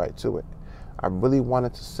usually get right to it. I really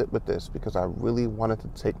wanted to sit with this because I really wanted to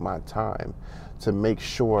take my time to make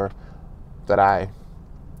sure that I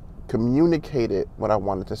communicated what I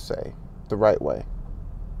wanted to say the right way.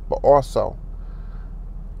 But also,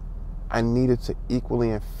 I needed to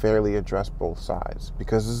equally and fairly address both sides,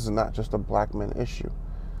 because this is not just a black men issue.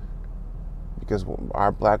 Because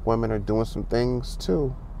our black women are doing some things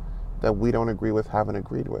too that we don't agree with, haven't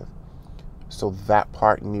agreed with. So that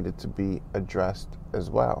part needed to be addressed as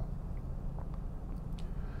well.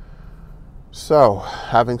 So,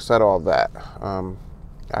 having said all that,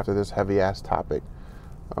 after this heavy ass topic,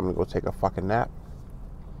 I'm gonna go take a fucking nap.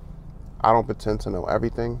 I don't pretend to know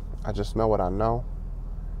everything. I just know what I know.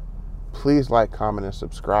 Please like, comment, and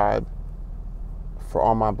subscribe. For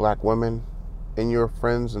all my black women in your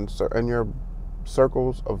friends and in your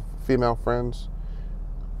circles of female friends,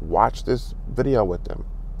 watch this video with them.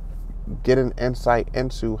 Get an insight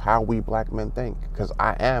into how we black men think, because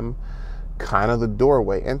I am kind of the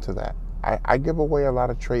doorway into that. I give away a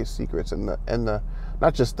lot of trade secrets in the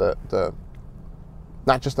not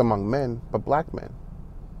just among men, but black men.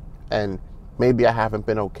 And maybe I haven't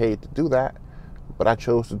been okay to do that, but I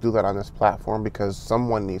chose to do that on this platform because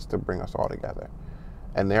someone needs to bring us all together.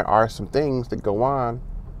 And there are some things that go on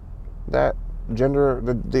that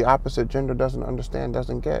the opposite gender doesn't understand,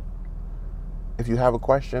 doesn't get. If you have a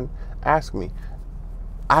question, ask me.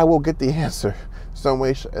 I will get the answer in some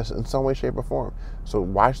way, shape, or form. So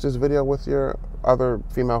watch this video with your other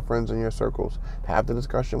female friends in your circles. Have the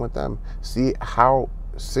discussion with them. See how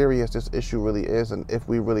serious this issue really is, and if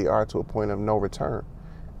we really are to a point of no return.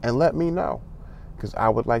 And let me know, because I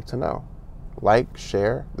would like to know. Like,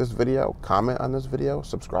 share this video, comment on this video,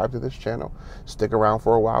 subscribe to this channel. Stick around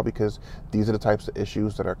for a while, because these are the types of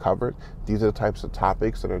issues that are covered. These are the types of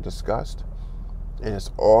topics that are discussed. And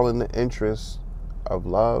it's all in the interest of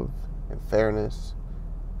love and fairness.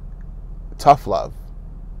 Tough love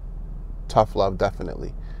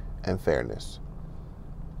definitely, and fairness.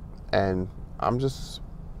 And I don't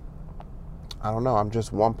know, I'm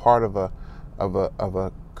just one part of a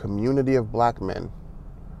community of black men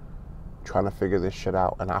trying to figure this shit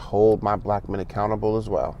out. And I hold my black men accountable as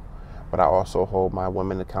well, but I also hold my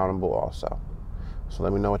women accountable also. So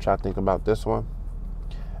let me know what y'all think about this one,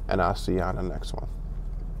 and I'll see you on the next one.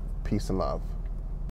 Peace and love.